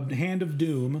 "Hand of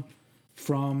Doom"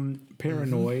 from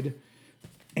Paranoid.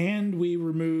 And we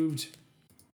removed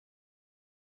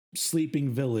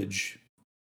 "Sleeping Village,"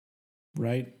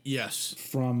 right? Yes.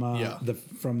 From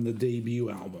the debut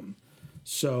album.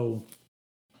 So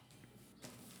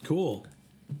cool.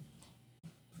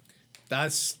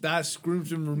 That's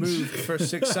Grooved and Removed for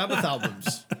 6 Sabbath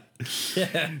albums.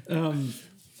 Yeah.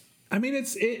 I mean,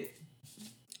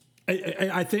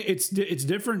 I think it's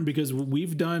different because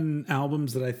we've done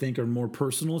albums that I think are more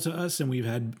personal to us, and we've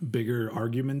had bigger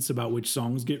arguments about which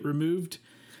songs get removed.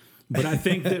 But I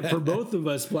think that for both of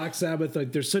us, Black Sabbath,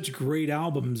 like, they're such great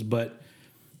albums, but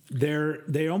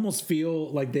they almost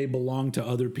feel like they belong to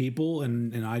other people,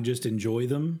 and I just enjoy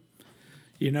them,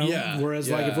 you know. Yeah, Whereas,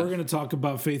 like, if we're going to talk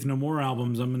about Faith No More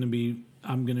albums, I'm going to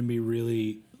be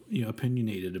really,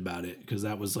 opinionated about it because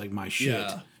that was like my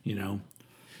shit, you know.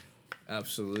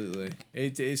 Absolutely.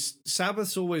 It is.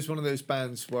 Sabbath's always one of those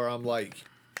bands where I'm like,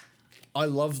 I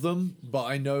love them, but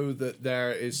I know that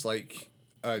there is like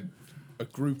a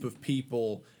group of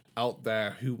people out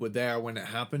there who were there when it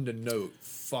happened and know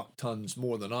fuck tons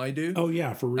more than I do. Oh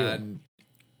yeah, for real. And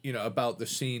about the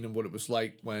scene and what it was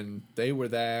like when they were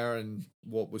there and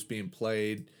what was being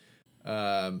played.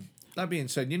 That being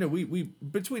said, we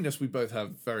between us we both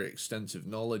have very extensive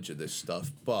knowledge of this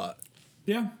stuff, but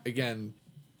yeah, again,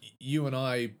 you and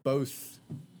I both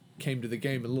came to the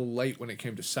game a little late when it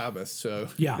came to Sabbath, so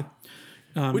yeah,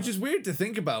 which is weird to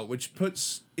think about, which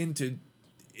puts into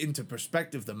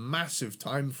perspective the massive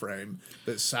time frame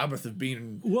that Sabbath have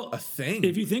been a thing.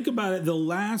 If you think about it, the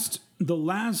last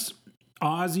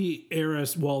Ozzy era,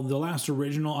 the last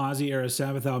original Ozzy era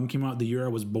Sabbath album came out the year I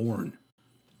was born.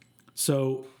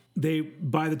 So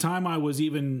by the time I was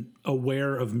even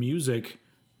aware of music,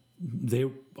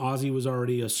 Ozzy was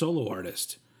already a solo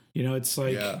artist. It's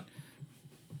like,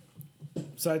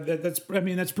 So that's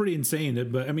pretty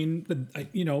insane. But I mean,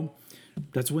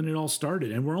 that's when it all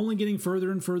started, and we're only getting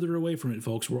further and further away from it,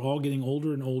 folks. We're all getting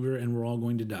older and older, and we're all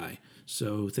going to die.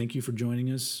 So thank you for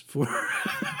joining us for.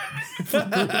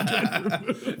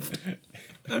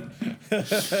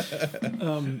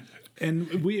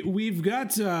 And we've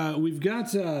got a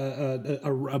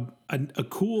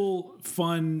cool,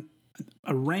 fun,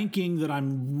 a ranking that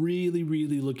I'm really,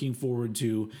 really looking forward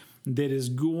to. That is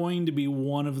going to be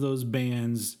one of those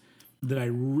bands that I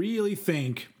really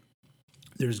think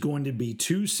there's going to be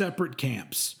two separate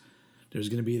camps. There's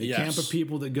going to be the camp of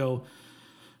people that go,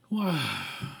 why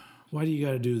do you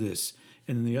got to do this?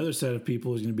 And then the other set of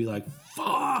people is going to be like,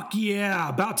 fuck yeah,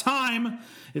 about time.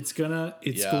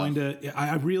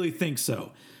 I really think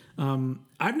so.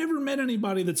 I've never met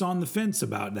anybody that's on the fence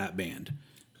about that band.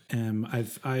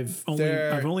 I've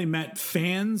only met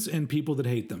fans and people that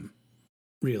hate them.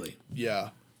 Really. Yeah.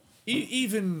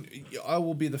 Even I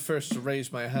will be the first to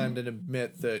raise my hand and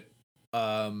admit that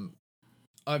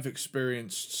I've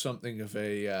experienced something of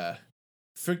a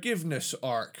forgiveness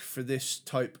arc for this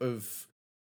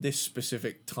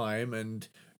specific time and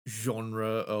genre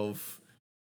of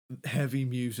heavy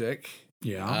music.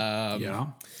 Yeah.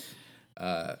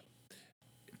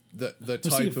 The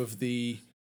type of the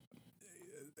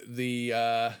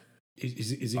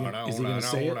is he gonna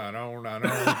say it?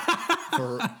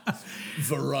 For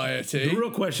variety. The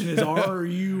real question is, are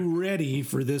you ready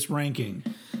for this ranking?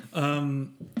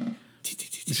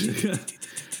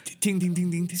 Ding ding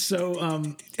ding ding. So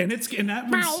and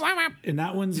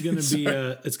that one's gonna be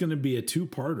it's gonna be a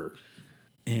two-parter.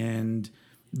 And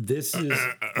this is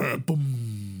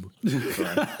boom.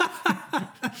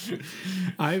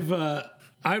 I've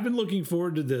been looking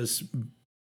forward to this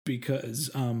because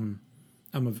I'm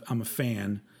a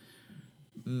fan.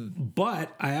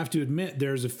 But I have to admit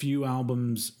there's a few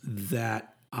albums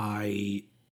that I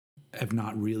have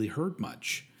not really heard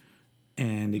much.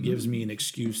 And it gives me an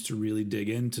excuse to really dig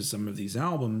into some of these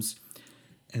albums.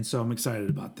 And so I'm excited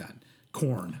about that.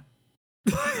 Korn.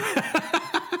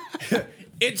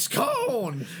 It's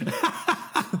Korn!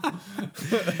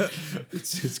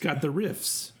 It's got the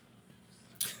riffs.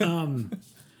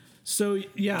 So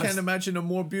yeah, can't imagine a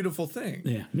more beautiful thing.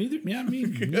 Yeah, neither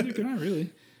can I really.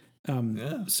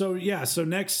 So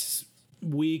next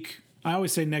week, I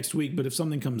always say next week, but if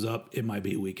something comes up, it might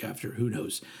be a week after. Who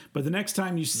knows? But the next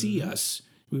time you see us,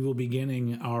 we will be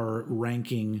beginning our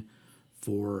ranking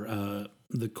for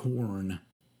the Korn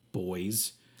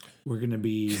boys. We're going to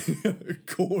be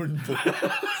Korn boys.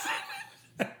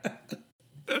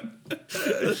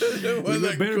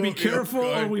 We better be careful,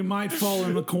 or we might fall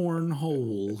in the corn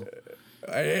hole.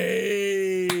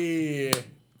 Hey.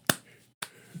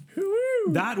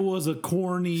 That was a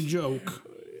corny joke.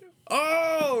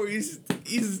 Oh, he's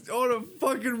on a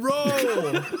fucking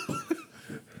roll.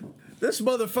 This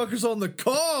motherfucker's on the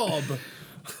cob.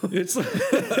 It's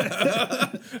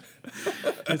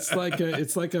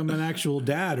like I'm an actual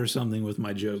dad or something with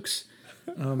my jokes.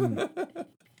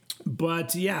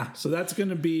 But yeah, so that's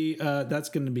gonna be a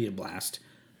blast.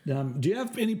 Do you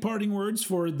have any parting words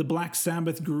for the Black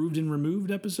Sabbath Grooved and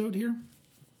Removed episode here?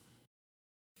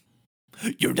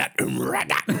 You're that.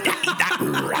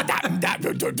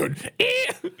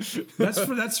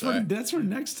 That's for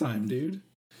next time, dude.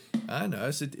 I know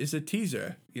it's a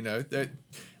teaser. You know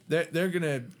they're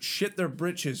gonna shit their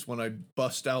britches when I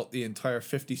bust out the entire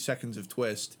 50 seconds of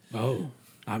Twist. Oh,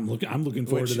 I'm looking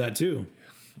forward to that too.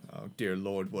 Oh dear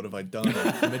Lord, what have I done?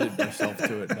 I've committed myself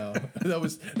to it now.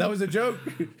 That was a joke.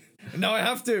 Now I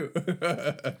have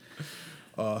to.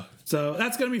 So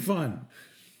that's gonna be fun.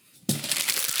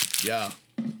 Yeah.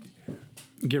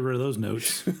 Get rid of those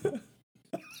notes.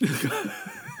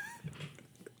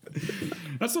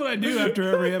 That's what I do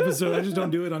after every episode. I just don't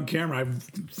do it on camera. I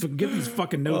get these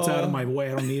fucking notes out of my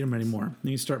way. I don't need them anymore. I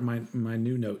need to start my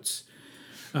new notes.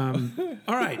 All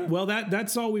right. Well,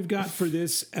 that's all we've got for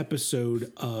this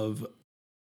episode of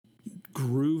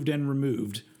Grooved and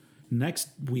Removed. Next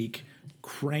week,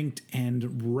 Cranked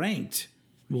and Ranked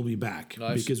will be back.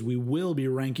 Nice. Because we will be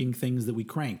ranking things that we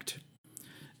cranked.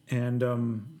 And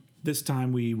this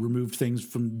time we removed things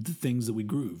from the things that we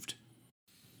grooved.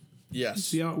 Yes.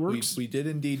 See how it works? We did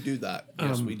indeed do that.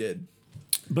 Yes, we did.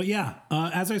 But yeah,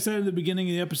 as I said at the beginning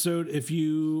of the episode, if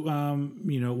you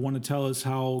want to tell us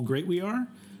how great we are,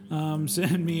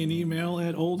 send me an email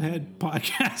at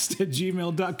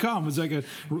oldheadpodcast@gmail.com. It's like a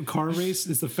car race.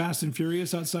 It's the Fast and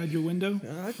Furious outside your window.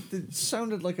 It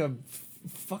sounded like a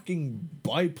fucking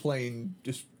biplane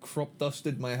just crop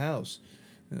dusted my house.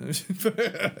 Yeah,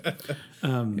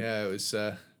 it was.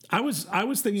 I was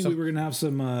thinking we were gonna have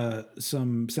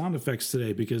some sound effects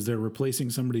today because they're replacing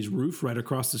somebody's roof right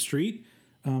across the street.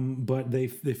 But they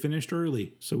finished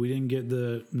early, so we didn't get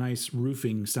the nice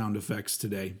roofing sound effects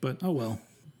today. But oh well.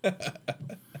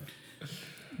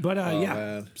 But yeah,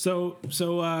 man. So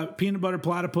peanut butter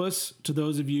platypus. To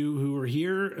those of you who are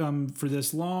here for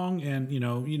this long, and you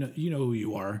know who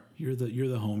you are. You're the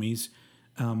homies,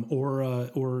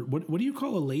 or what do you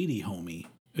call a lady homie?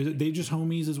 They just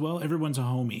homies as well. Everyone's a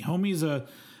homie. Homie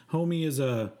is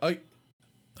a.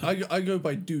 I go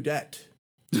by dudette.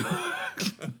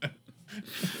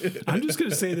 I'm just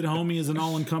going to say that homie is an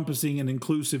all-encompassing and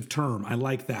inclusive term. I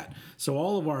like that. So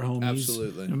all of our homies,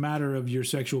 absolutely, no matter of your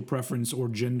sexual preference or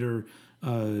gender,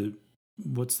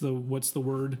 what's the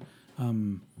word?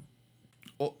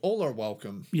 All are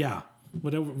welcome. Yeah,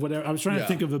 whatever. I was trying to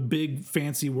think of a big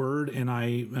fancy word, and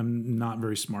I am not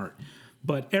very smart.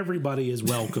 But everybody is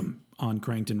welcome on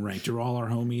Cranked and Ranked. You're all our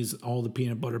homies, all the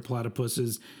peanut butter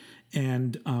platypuses,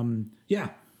 and yeah.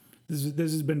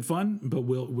 This has been fun, but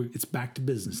it's back to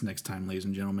business next time, ladies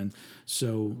and gentlemen.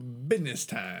 So business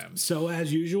time. So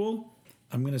as usual,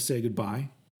 I'm going to say goodbye,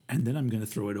 and then I'm going to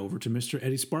throw it over to Mr.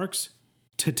 Eddie Sparks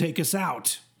to take us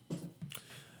out.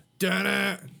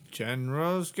 Dun-dun.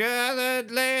 Generals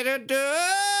gathered later,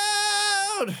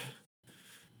 dude.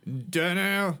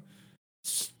 Dun-dun.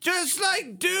 Just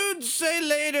like dudes say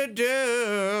later,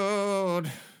 dude.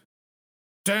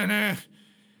 Dun-dun.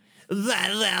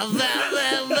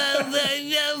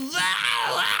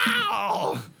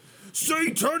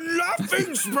 Satan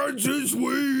laughing spreads his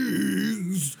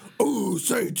wings. Oh,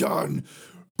 Satan.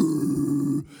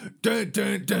 Dun,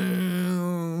 dun,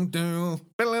 dun, dun.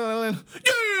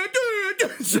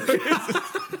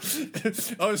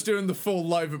 I was doing the full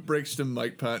live at Brixton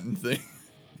Mike Patton thing.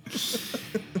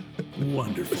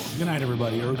 Wonderful. Good night,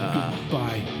 everybody. Or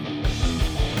goodbye.